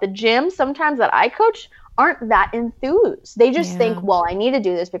people at the gym sometimes that I coach aren't that enthused. They just think, well, I need to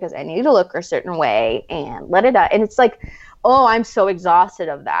do this because I need to look a certain way, and let it out. And it's like, oh, I'm so exhausted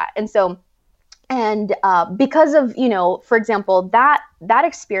of that. And so And because of, for example, that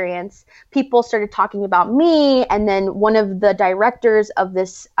experience, people started talking about me. And then one of the directors of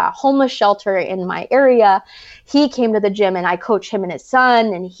this homeless shelter in my area, he came to the gym, and I coach him and his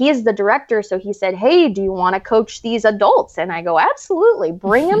son, and he is the director. So he said, hey, do you want to coach these adults? And I go, absolutely,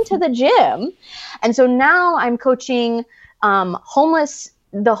 bring them to the gym. And so now I'm coaching the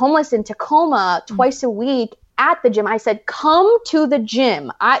homeless in Tacoma twice a week at the gym. I said, come to the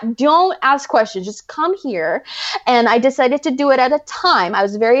gym. I don't ask questions, just come here. And I decided to do it at a time. I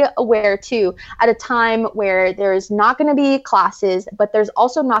was very aware too, at a time where there's not going to be classes, but there's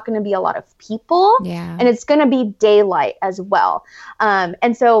also not going to be a lot of people. Yeah. And it's going to be daylight as well.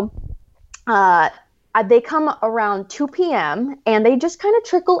 And so, they come around 2 p.m. and they just kind of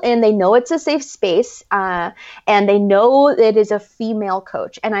trickle in. They know it's a safe space, and they know it is a female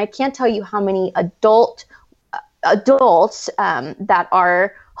coach. And I can't tell you how many adults that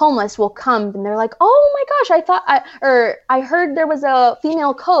are homeless will come, and they're like, oh my gosh, I heard there was a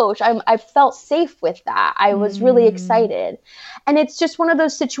female coach. I felt safe with that. I was really excited. And it's just one of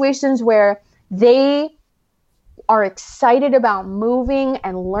those situations where they are excited about moving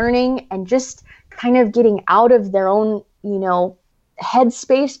and learning and just kind of getting out of their own,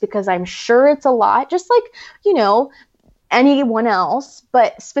 headspace, because I'm sure it's a lot, just like, anyone else,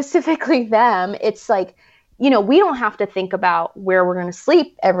 but specifically them. It's like, we don't have to think about where we're going to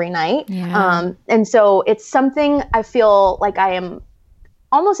sleep every night. Yeah. And so it's something I feel like I am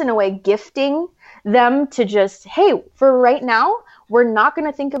almost in a way gifting them to just, hey, for right now, we're not going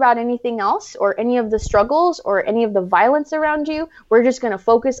to think about anything else or any of the struggles or any of the violence around you. We're just going to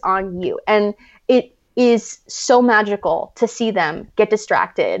focus on you. And it is so magical to see them get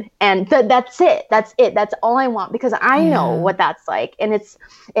distracted. And that's it. That's all I want, because I know what that's like. And it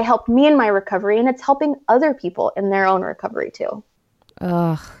helped me in my recovery, and it's helping other people in their own recovery too.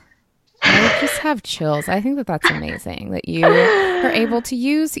 Ugh. I just have chills. I think that's amazing that you are able to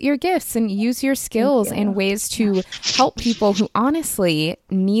use your gifts and use your skills in ways to help people who honestly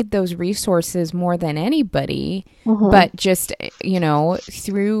need those resources more than anybody, but just,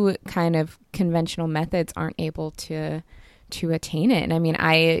 through kind of conventional methods aren't able to attain it. And I mean,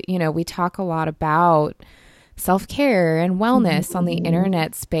 we talk a lot about self-care and wellness on the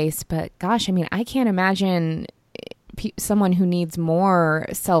internet space, but gosh, I mean, I can't imagine someone who needs more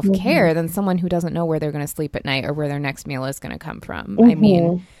self-care than someone who doesn't know where they're going to sleep at night or where their next meal is going to come from. I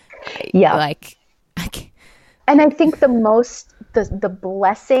mean, and I think the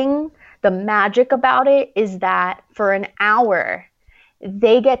blessing, the magic about it is that for an hour,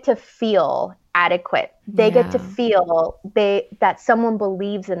 they get to feel adequate. They get to feel that someone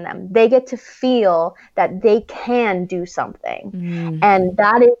believes in them. They get to feel that they can do something. And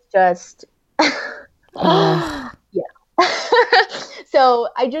that is just, So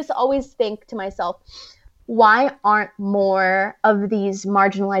I just always think to myself, why aren't more of these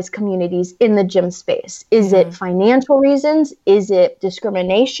marginalized communities in the gym space? Is it financial reasons? Is it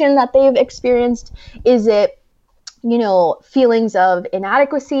discrimination that they've experienced? Is it, feelings of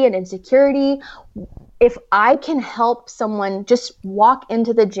inadequacy and insecurity? If I can help someone just walk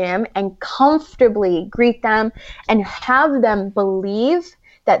into the gym and comfortably greet them and have them believe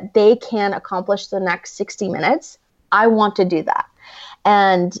that they can accomplish the next 60 minutes, I want to do that.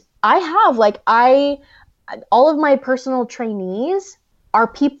 And I have all of my personal trainees are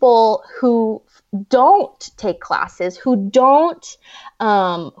people who don't take classes, who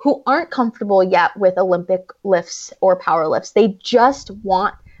aren't comfortable yet with Olympic lifts or power lifts. They just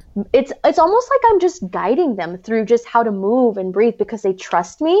want, it's almost like I'm just guiding them through just how to move and breathe, because they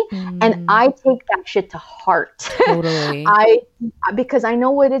trust me. And I take that shit to heart. Totally. Because I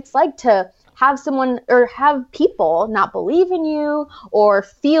know what it's like to have someone or have people not believe in you or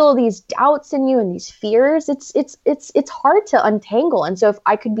feel these doubts in you and these fears. It's hard to untangle. And so if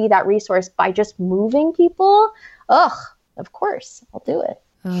I could be that resource by just moving people, of course I'll do it.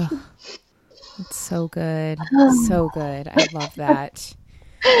 It's so good. So good. I love that.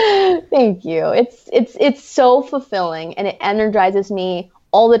 Thank you. It's so fulfilling, and it energizes me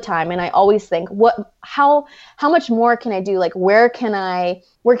all the time. And I always think, how much more can I do? Like, where can I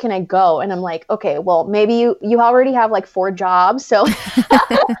go? And I'm like, okay, well, maybe you already have like 4 jobs. So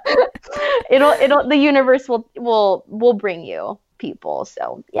the universe will bring you people.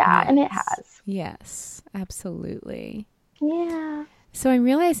 So yeah. Yes. And it has. Yes, absolutely. Yeah. So I'm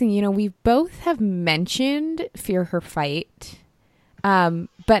realizing, we both have mentioned Fear Her Fight.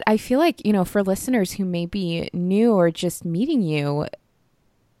 But I feel like, for listeners who may be new or just meeting you,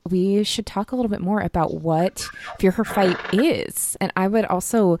 we should talk a little bit more about what Fear Her Fight is. And I would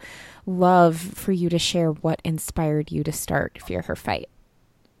also love for you to share what inspired you to start Fear Her Fight.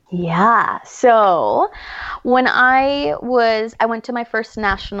 Yeah. So when I went to my first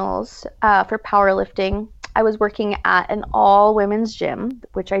nationals for powerlifting. I was working at an all women's gym,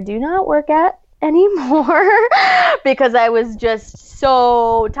 which I do not work at anymore because I was just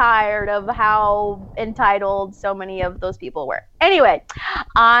so tired of how entitled so many of those people were. Anyway,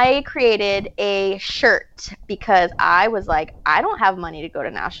 I created a shirt because I was like, I don't have money to go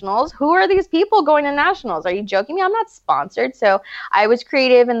to nationals. Who are these people going to nationals? Are you joking me? I'm not sponsored. So I was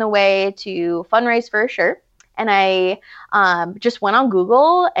creative in the way to fundraise for a shirt. And I just went on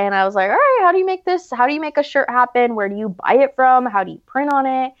Google and I was like, all right, how do you make this? How do you make a shirt happen? Where do you buy it from? How do you print on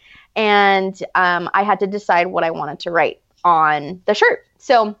it? And I had to decide what I wanted to write on the shirt.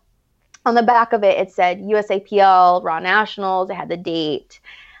 So on the back of it, it said USAPL, Raw Nationals. It had the date.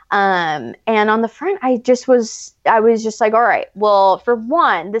 And on the front, I was just like, all right, well, for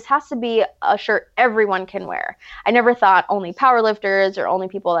one, this has to be a shirt everyone can wear. I never thought only powerlifters or only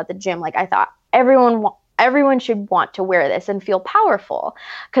people at the gym. Like I thought everyone should want to wear this and feel powerful,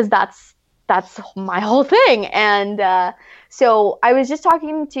 because that's my whole thing. And so I was just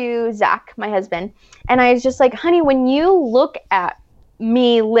talking to Zach, my husband, and I was just like, honey, when you look at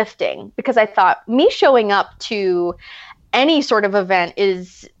me lifting, because I thought me showing up to any sort of event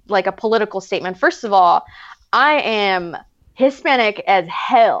is like a political statement. First of all, I am Hispanic as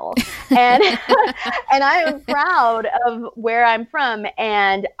hell, and and I am proud of where I'm from,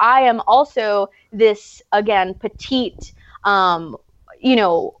 and I am also this, again, petite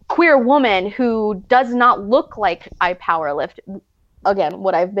queer woman who does not look like I powerlift, again,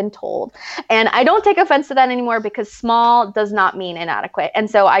 what I've been told. And I don't take offense to that anymore, because small does not mean inadequate. And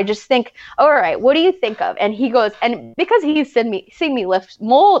so I just think, all right, what do you think of? And he goes, and because he's seen me lift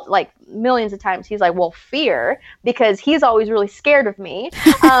like millions of times, he's like, well, fear, because he's always really scared of me.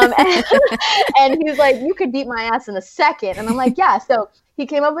 And he's like, you could beat my ass in a second. And I'm like, yeah. So he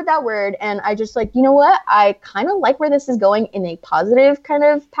came up with that word, and I just like, you know what? I kind of like where this is going in a positive kind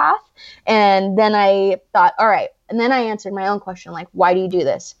of path. And then I thought, all right. And then I answered my own question, like, why do you do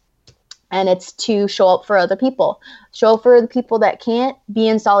this? And it's to show up for other people, show up for the people that can't, be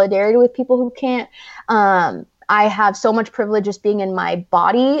in solidarity with people who can't. I have so much privilege just being in my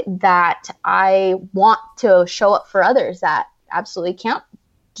body that I want to show up for others that absolutely can't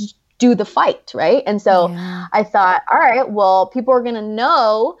do the fight, right? And so I thought, all right, well, people are going to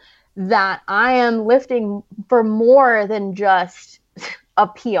know that I am lifting for more than just a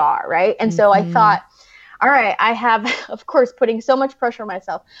PR, right? And so I thought, all right, I have, of course, putting so much pressure on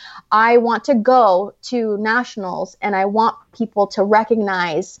myself. I want to go to nationals, and I want people to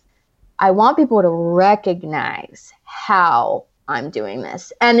recognize how I'm doing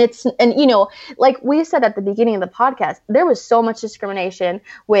this. And like we said at the beginning of the podcast, there was so much discrimination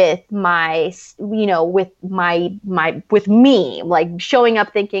with with me, like showing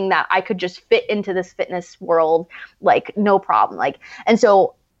up thinking that I could just fit into this fitness world, like no problem. Like, and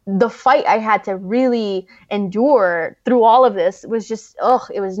so the fight I had to really endure through all of this was just,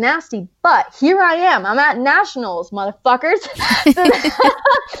 it was nasty. But here I am. I'm at nationals, motherfuckers.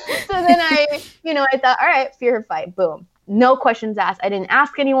 So then I thought, all right, fear of fight, boom. No questions asked. I didn't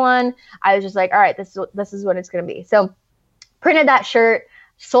ask anyone. I was just like, all right, this is what it's going to be. So printed that shirt,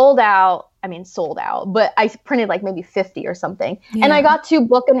 sold out, but I printed like maybe 50 or something. Yeah. And I got to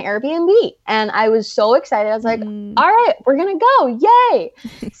book an Airbnb, and I was so excited. I was like, all right, we're going to go. Yay.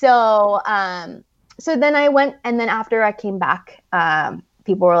 So then I went, and then after I came back,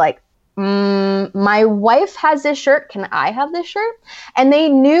 people were like, my wife has this shirt. Can I have this shirt? And they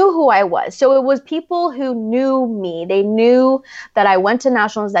knew who I was. So it was people who knew me. They knew that I went to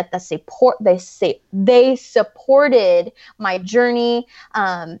nationals, that they supported my journey.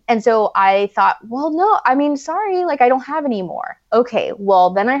 And so I thought, well, no, sorry, like I don't have any more. Okay.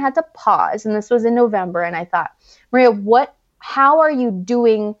 Well, then I had to pause, and this was in November. And I thought, Maria, how are you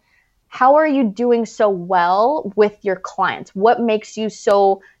doing so well with your clients? What makes you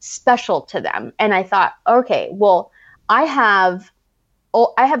so special to them? And I thought, okay, well, I have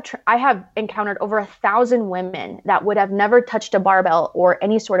encountered over 1,000 women that would have never touched a barbell or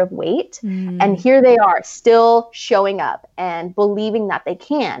any sort of weight. And here they are still showing up and believing that they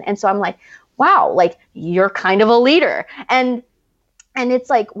can. And so I'm like, wow, like you're kind of a leader. And it's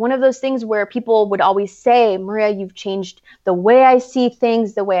like one of those things where people would always say, Maria, you've changed the way I see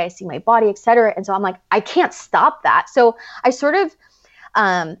things, the way I see my body, et cetera. And so I'm like, I can't stop that. So I sort of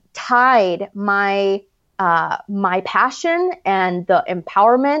tied my passion and the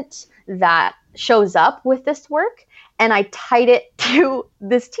empowerment that shows up with this work, and I tied it to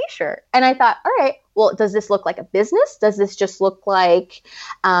this t-shirt. And I thought, all right, well, does this look like a business? Does this just look like,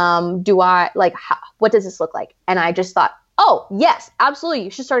 what does this look like? And I just thought, oh, yes, absolutely. You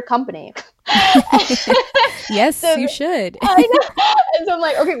should start a company. Yes, So, you should. I know. And so I'm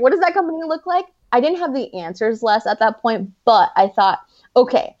like, okay, what does that company look like? I didn't have the answers, Les, at that point, but I thought,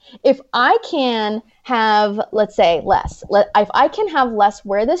 okay, if I can have, let's say, if I can have Les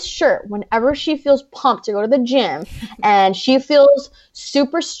wear this shirt whenever she feels pumped to go to the gym and she feels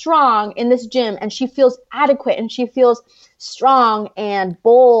super strong in this gym and she feels adequate and she feels strong and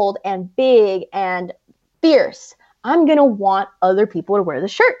bold and big and fierce, I'm going to want other people to wear the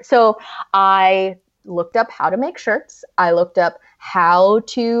shirt. So I looked up how to make shirts. I looked up how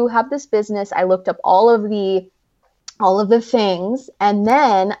to have this business. I looked up all of the things. And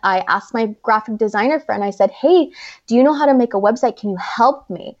then I asked my graphic designer friend, I said, hey, do you know how to make a website? Can you help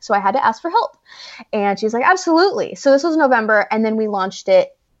me? So I had to ask for help. And she's like, absolutely. So this was November. And then we launched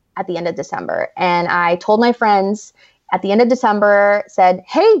it at the end of December. And I told my friends at the end of December, said,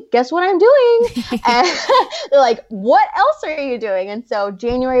 hey, guess what I'm doing? And they're like, what else are you doing? And so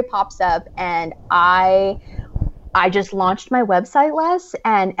January pops up and I just launched my website, Les,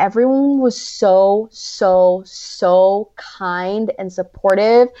 and everyone was so, so, so kind and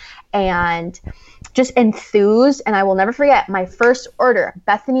supportive and just enthused. And I will never forget my first order,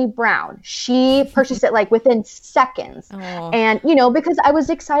 Bethany Brown. She purchased it like within seconds. Oh. And, because I was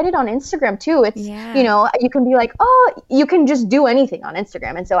excited on Instagram too. It's, you can be like, oh, you can just do anything on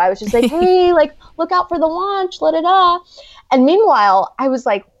Instagram. And so I was just like, hey, like, look out for the launch, da-da-da. And meanwhile, I was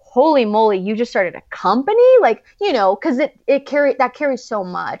like, holy moly, you just started a company? Like, because that carries so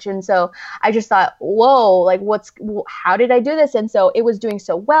much. And so I just thought, whoa, like how did I do this? And so it was doing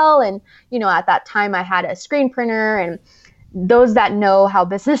so well. And, at that time I had a screen printer, and those that know how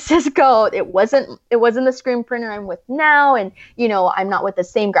businesses go, it wasn't the screen printer I'm with now. And, I'm not with the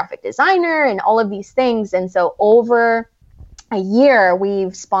same graphic designer and all of these things. And so over a year,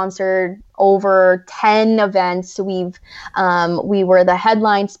 we've sponsored over 10 events. We were the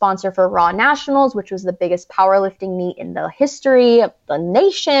headline sponsor for Raw Nationals, which was the biggest powerlifting meet in the history of the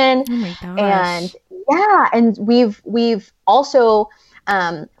nation. Oh my gosh. And we've also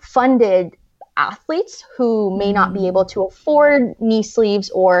funded athletes who may not be able to afford knee sleeves,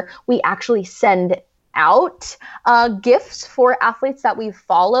 or we actually send out gifts for athletes that we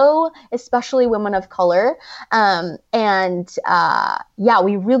follow, especially women of color.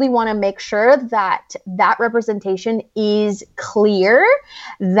 We really want to make sure that representation is clear,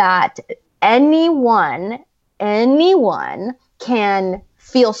 that anyone can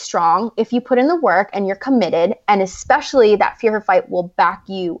feel strong if you put in the work and you're committed, and especially that Fear Her Fight will back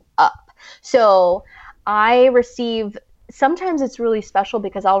you up. So I receive, sometimes it's really special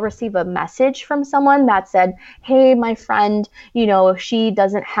because I'll receive a message from someone that said, hey, my friend, she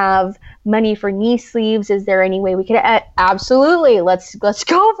doesn't have money for knee sleeves. Is there any way we could? Absolutely. Let's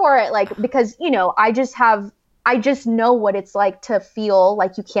go for it. Like, because, I just know what it's like to feel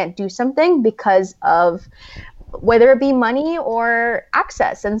like you can't do something because of whether it be money or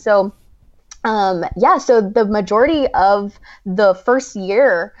access. And so so the majority of the first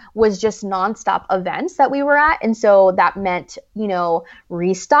year was just nonstop events that we were at. And so that meant,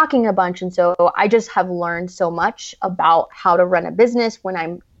 restocking a bunch. And so I just have learned so much about how to run a business when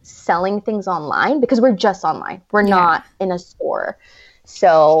I'm selling things online, because we're just online. We're not in a store.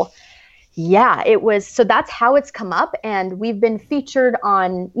 So so that's how it's come up. And we've been featured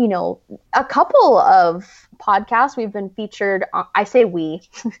on, a couple of podcasts. We've been featured on, I say we,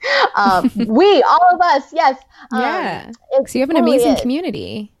 all of us. Yes. So you have an amazing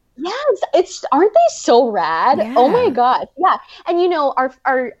community. Yes. Aren't they so rad? Yeah. Oh my God. Yeah. And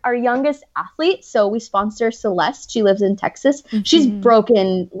our youngest athlete, so we sponsor Celeste. She lives in Texas. Mm-hmm. She's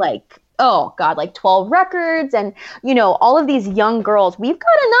broken like 12 records, and all of these young girls we've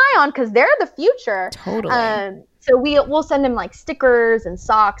got an eye on because they're the future. Totally. So we'll send them like stickers and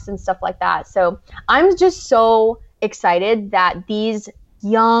socks and stuff like that. So I'm just so excited that these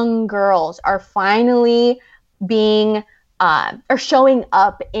young girls are finally are showing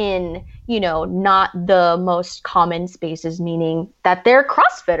up in, not the most common spaces, meaning that they're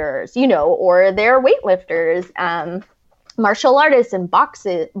CrossFitters, or they're weightlifters, martial artists and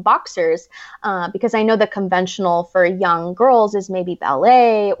boxers, because I know the conventional for young girls is maybe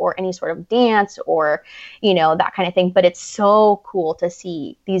ballet or any sort of dance or, that kind of thing. But it's so cool to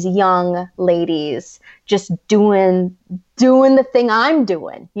see these young ladies just doing the thing I'm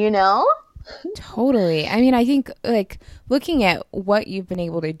doing, Totally. I mean, I think like looking at what you've been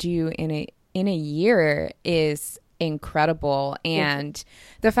able to do in a year is incredible. And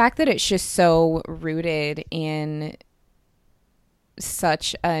the fact that it's just so rooted in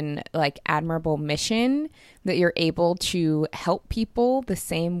such an like admirable mission that you're able to help people the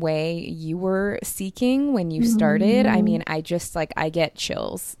same way you were seeking when you started. I mean, I just like, I get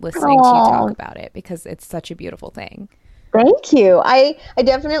chills listening to you talk about it because it's such a beautiful thing. Thank you. I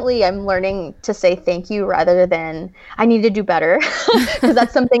definitely am learning to say thank you rather than I need to do better, because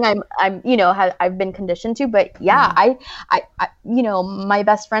that's something I'm I've been conditioned to. But yeah, I my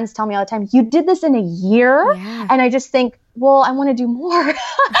best friends tell me all the time, you did this in a year, and I just think, well, I want to do more,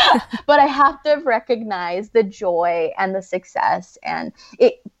 but I have to recognize the joy and the success, and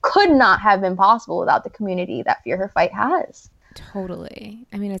it could not have been possible without the community that Fear Her Fight has. Totally.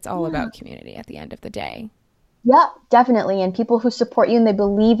 I mean, it's all about community at the end of the day. Yeah, definitely. And people who support you and they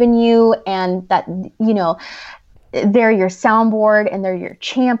believe in you, and that, they're your soundboard and they're your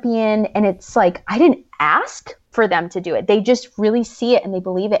champion. And it's like, I didn't ask for them to do it. They just really see it and they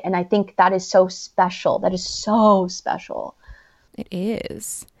believe it. And I think that is so special. That is so special. It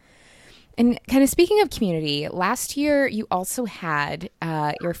is. And kind of speaking of community, last year you also had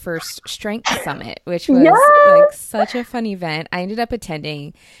your first Strength Summit, which was like such a fun event. I ended up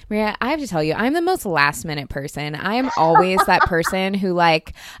attending. Maria, I have to tell you, I'm the most last minute person. I am always that person who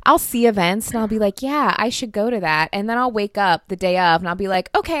like, I'll see events and I'll be like, yeah, I should go to that. And then I'll wake up the day of and I'll be like,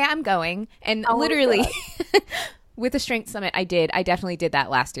 okay, I'm going. And literally with the Strength Summit, I definitely did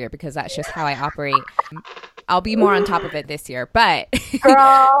that last year because that's just how I operate. I'll be more on top of it this year, but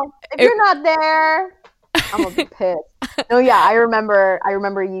girl, if you're not there, I'm gonna be pissed. No, yeah, I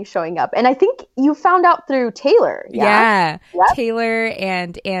remember you showing up, and I think you found out through Taylor. Yeah. Yep. Taylor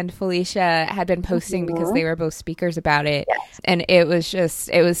and Felicia had been posting because they were both speakers about it, and it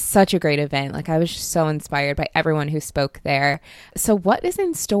was such a great event. Like I was just so inspired by everyone who spoke there. So, what is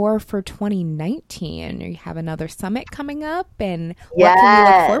in store for 2019? You have another summit coming up, and what can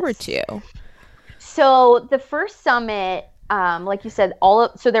we look forward to? So the first summit, like you said,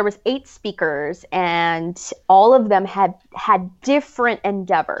 so there was 8 speakers, and all of them had different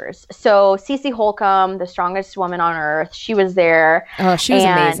endeavors. So Cece Holcomb, the strongest woman on earth, she was there. Oh, she was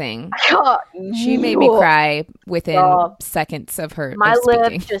amazing. She made me cry within seconds of her. My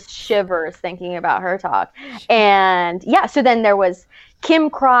lip just shivers thinking about her talk. And yeah, so then there was Kim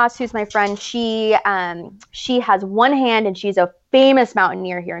Cross, who's my friend. She has one hand and she's a famous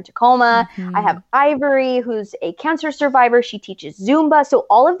mountaineer here in Tacoma. I have Ivory, who's a cancer survivor. She teaches Zumba. So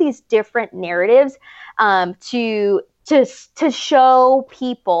all of these different narratives to show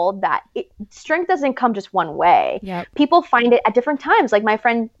people that strength doesn't come just one way. Yep. People find it at different times. Like my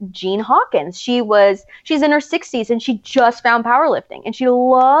friend Jean Hawkins, she's in her 60s and she just found powerlifting and she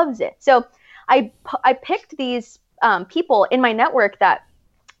loves it. So I picked these people in my network that,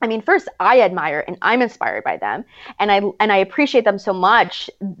 I mean, first I admire and I'm inspired by them, and I appreciate them so much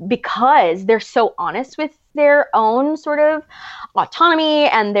because they're so honest with their own sort of autonomy,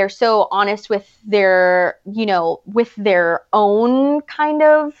 and they're so honest with their own kind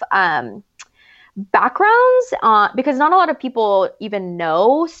of backgrounds, because not a lot of people even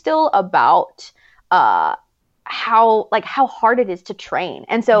know still about how hard it is to train.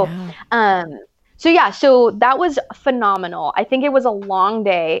 And so so that was phenomenal. I think it was a long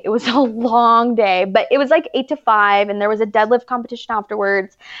day. But it was like 8 to 5, and there was a deadlift competition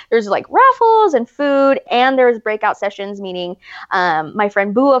afterwards. There's like raffles and food, and there was breakout sessions, meaning my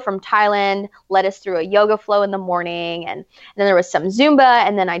friend Bua from Thailand led us through a yoga flow in the morning, and then there was some Zumba,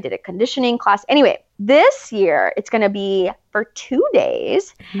 and then I did a conditioning class. Anyway, this year it's going to be for 2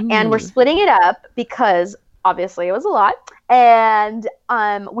 days, and we're splitting it up because obviously it was a lot. And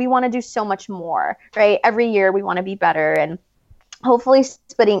we want to do so much more, right? Every year we want to be better, and hopefully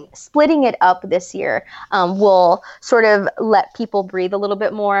splitting it up this year will sort of let people breathe a little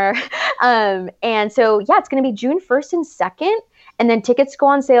bit more. And so, yeah, it's going to be June 1st and 2nd. And then tickets go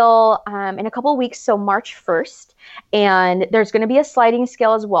on sale in a couple of weeks, so March 1st. And there's going to be a sliding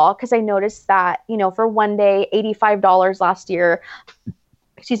scale as well, because I noticed that, for one day, $85 last year,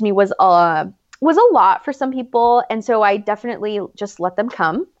 was a lot for some people. And so I definitely just let them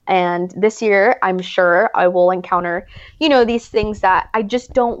come. And this year, I'm sure I will encounter, these things that I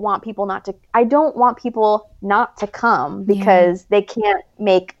just don't want people not to come because they can't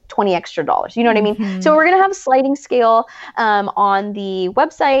make $20 extra. You know what I mean? So we're going to have a sliding scale on the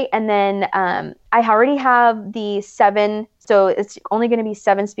website. And then I already have the 7. So it's only going to be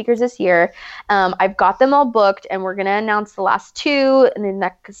 7 speakers this year. I've got them all booked, and we're going to announce the last 2 in the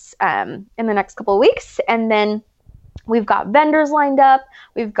next couple of weeks. And then we've got vendors lined up.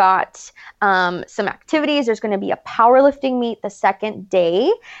 We've got some activities. There's going to be a powerlifting meet the second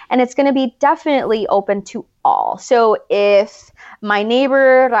day, and it's going to be definitely open to all. So if my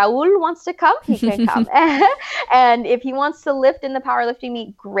neighbor Raul wants to come, he can come. And if he wants to lift in the powerlifting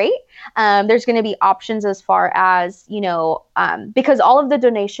meet, great. There's going to be options as far as, because all of the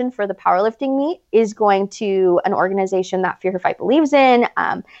donation for the powerlifting meet is going to an organization that Fear Her Fight believes in.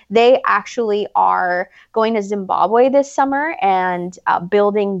 They actually are going to Zimbabwe this summer and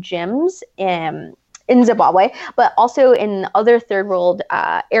building gyms in Zimbabwe, but also in other third world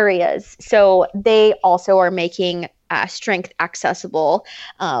areas. So they also are making strength accessible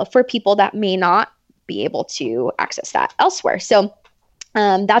for people that may not be able to access that elsewhere. So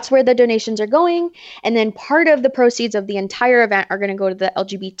that's where the donations are going. And then part of the proceeds of the entire event are going to go to the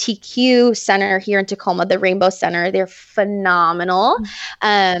LGBTQ Center here in Tacoma, the Rainbow Center. They're phenomenal.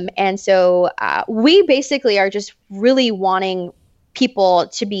 And so we basically are just really wanting people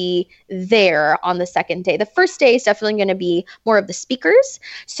to be there on the second day. The first day is definitely going to be more of the speakers.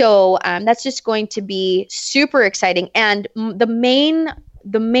 So that's just going to be super exciting. And the main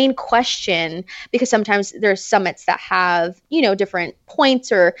question, because sometimes there's summits that have, different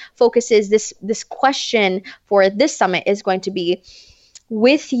points or focuses, this question for this summit is going to be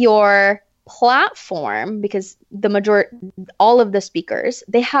with your platform, because all of the speakers,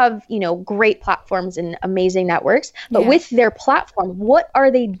 they have, great platforms and amazing networks, but with their platform, what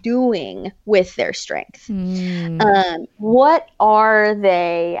are they doing with their strength? What are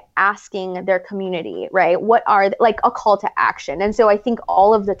they asking their community, right? What are like a call to action? And so I think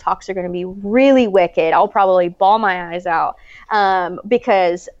all of the talks are going to be really wicked. I'll probably bawl my eyes out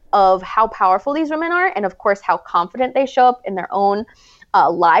because of how powerful these women are. And of course, how confident they show up in their own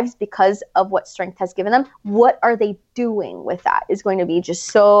lives because of what strength has given them. What are they doing with that is going to be just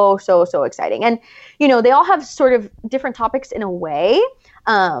so exciting. And, they all have sort of different topics in a way,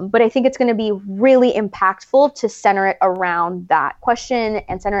 but I think it's going to be really impactful to center it around that question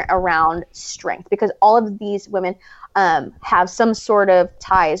and center it around strength, because all of these women have some sort of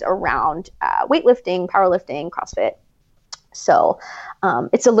ties around weightlifting, powerlifting, CrossFit. So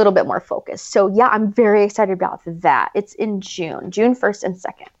it's a little bit more focused. So yeah, I'm very excited about that. It's in June 1st and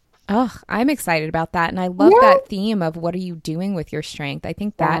 2nd. Oh, I'm excited about that. And I love that theme of what are you doing with your strength? I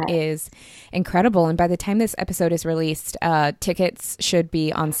think that is incredible. And by the time this episode is released, tickets should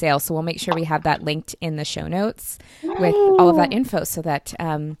be on sale. So we'll make sure we have that linked in the show notes with all of that info so that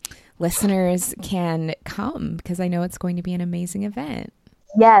listeners can come, because I know it's going to be an amazing event.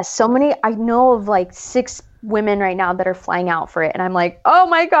 Yes, I know of like 6 women right now that are flying out for it. And I'm like, oh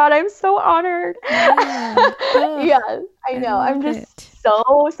my God, I'm so honored. Yes, I know. I'm just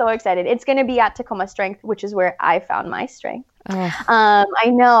so excited. It's going to be at Tacoma Strength, which is where I found my strength. I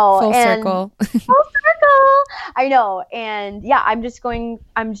know. Full circle. I know. And yeah, I'm just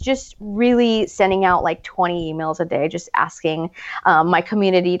really sending out like 20 emails a day, just asking my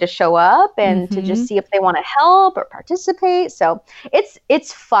community to show up and to just see if they want to help or participate. So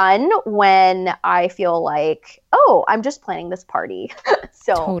it's fun when I feel like, oh, I'm just planning this party.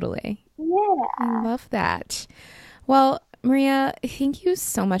 So totally. Yeah. I love that. Well, Maria, thank you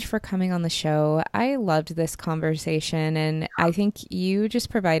so much for coming on the show. I loved this conversation, and I think you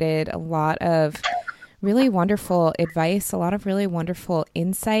just provided a lot of really wonderful advice, a lot of really wonderful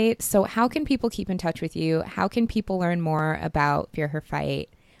insight. So how can people keep in touch with you? How can people learn more about Fear Her Fight?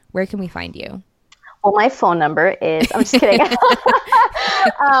 Where can we find you? Well, my phone number is, I'm just kidding,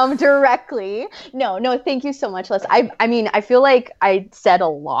 directly. No, thank you so much, Liz. I mean, I feel like I said a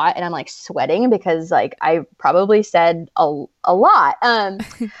lot and I'm like sweating because like I probably said a lot.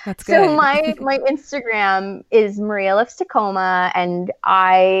 That's good. So my Instagram is Maria Lives Tacoma, and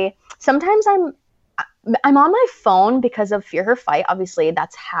sometimes I'm on my phone because of Fear Her Fight. Obviously,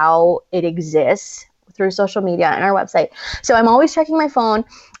 that's how it exists, through social media and our website. So I'm always checking my phone.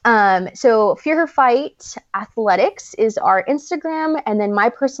 So Fear Her Fight Athletics is our Instagram. And then my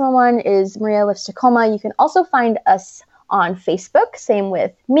personal one is Maria Lives Tacoma. You can also find us on Facebook. Same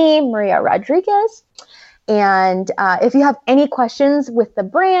with me, Maria Rodriguez. And if you have any questions with the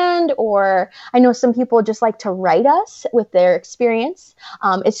brand, or I know some people just like to write us with their experience,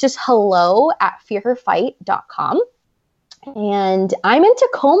 it's just hello@fearherfight.com. And I'm in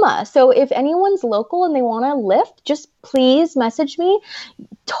Tacoma. So if anyone's local and they want to lift, just please message me.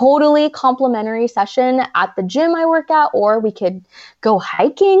 Totally complimentary session at the gym I work at, or we could go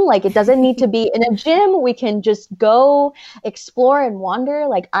hiking. Like, it doesn't need to be in a gym. We can just go explore and wander.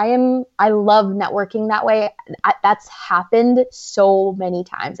 Like, I love networking that way. That's happened so many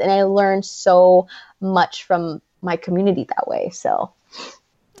times, and I learned so much from my community that way. So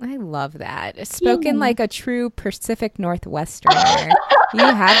I love that. Spoken like a true Pacific Northwesterner. You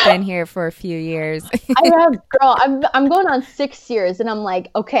have been here for a few years. I have, girl. I'm going on 6 years, and I'm like,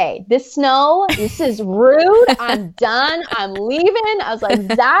 okay, this snow, this is rude. I'm done. I'm leaving. I was like,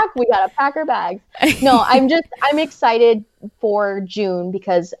 Zach, we gotta pack our bags. No, I'm excited for June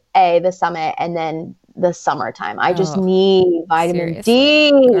because the summit and then the summertime. I just need vitamin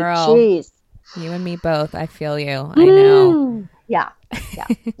D. Girl, jeez, you and me both. I feel you. I know. Yeah.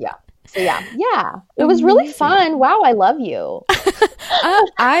 So yeah. It was really fun. Wow, I love you.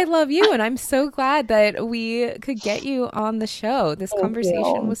 I love you, and I'm so glad that we could get you on the show. This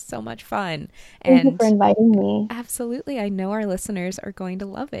conversation was so much fun. Thank you for inviting me. Absolutely. I know our listeners are going to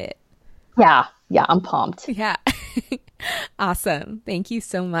love it. Yeah, I'm pumped. Yeah. Awesome. Thank you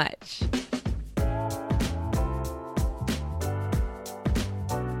so much.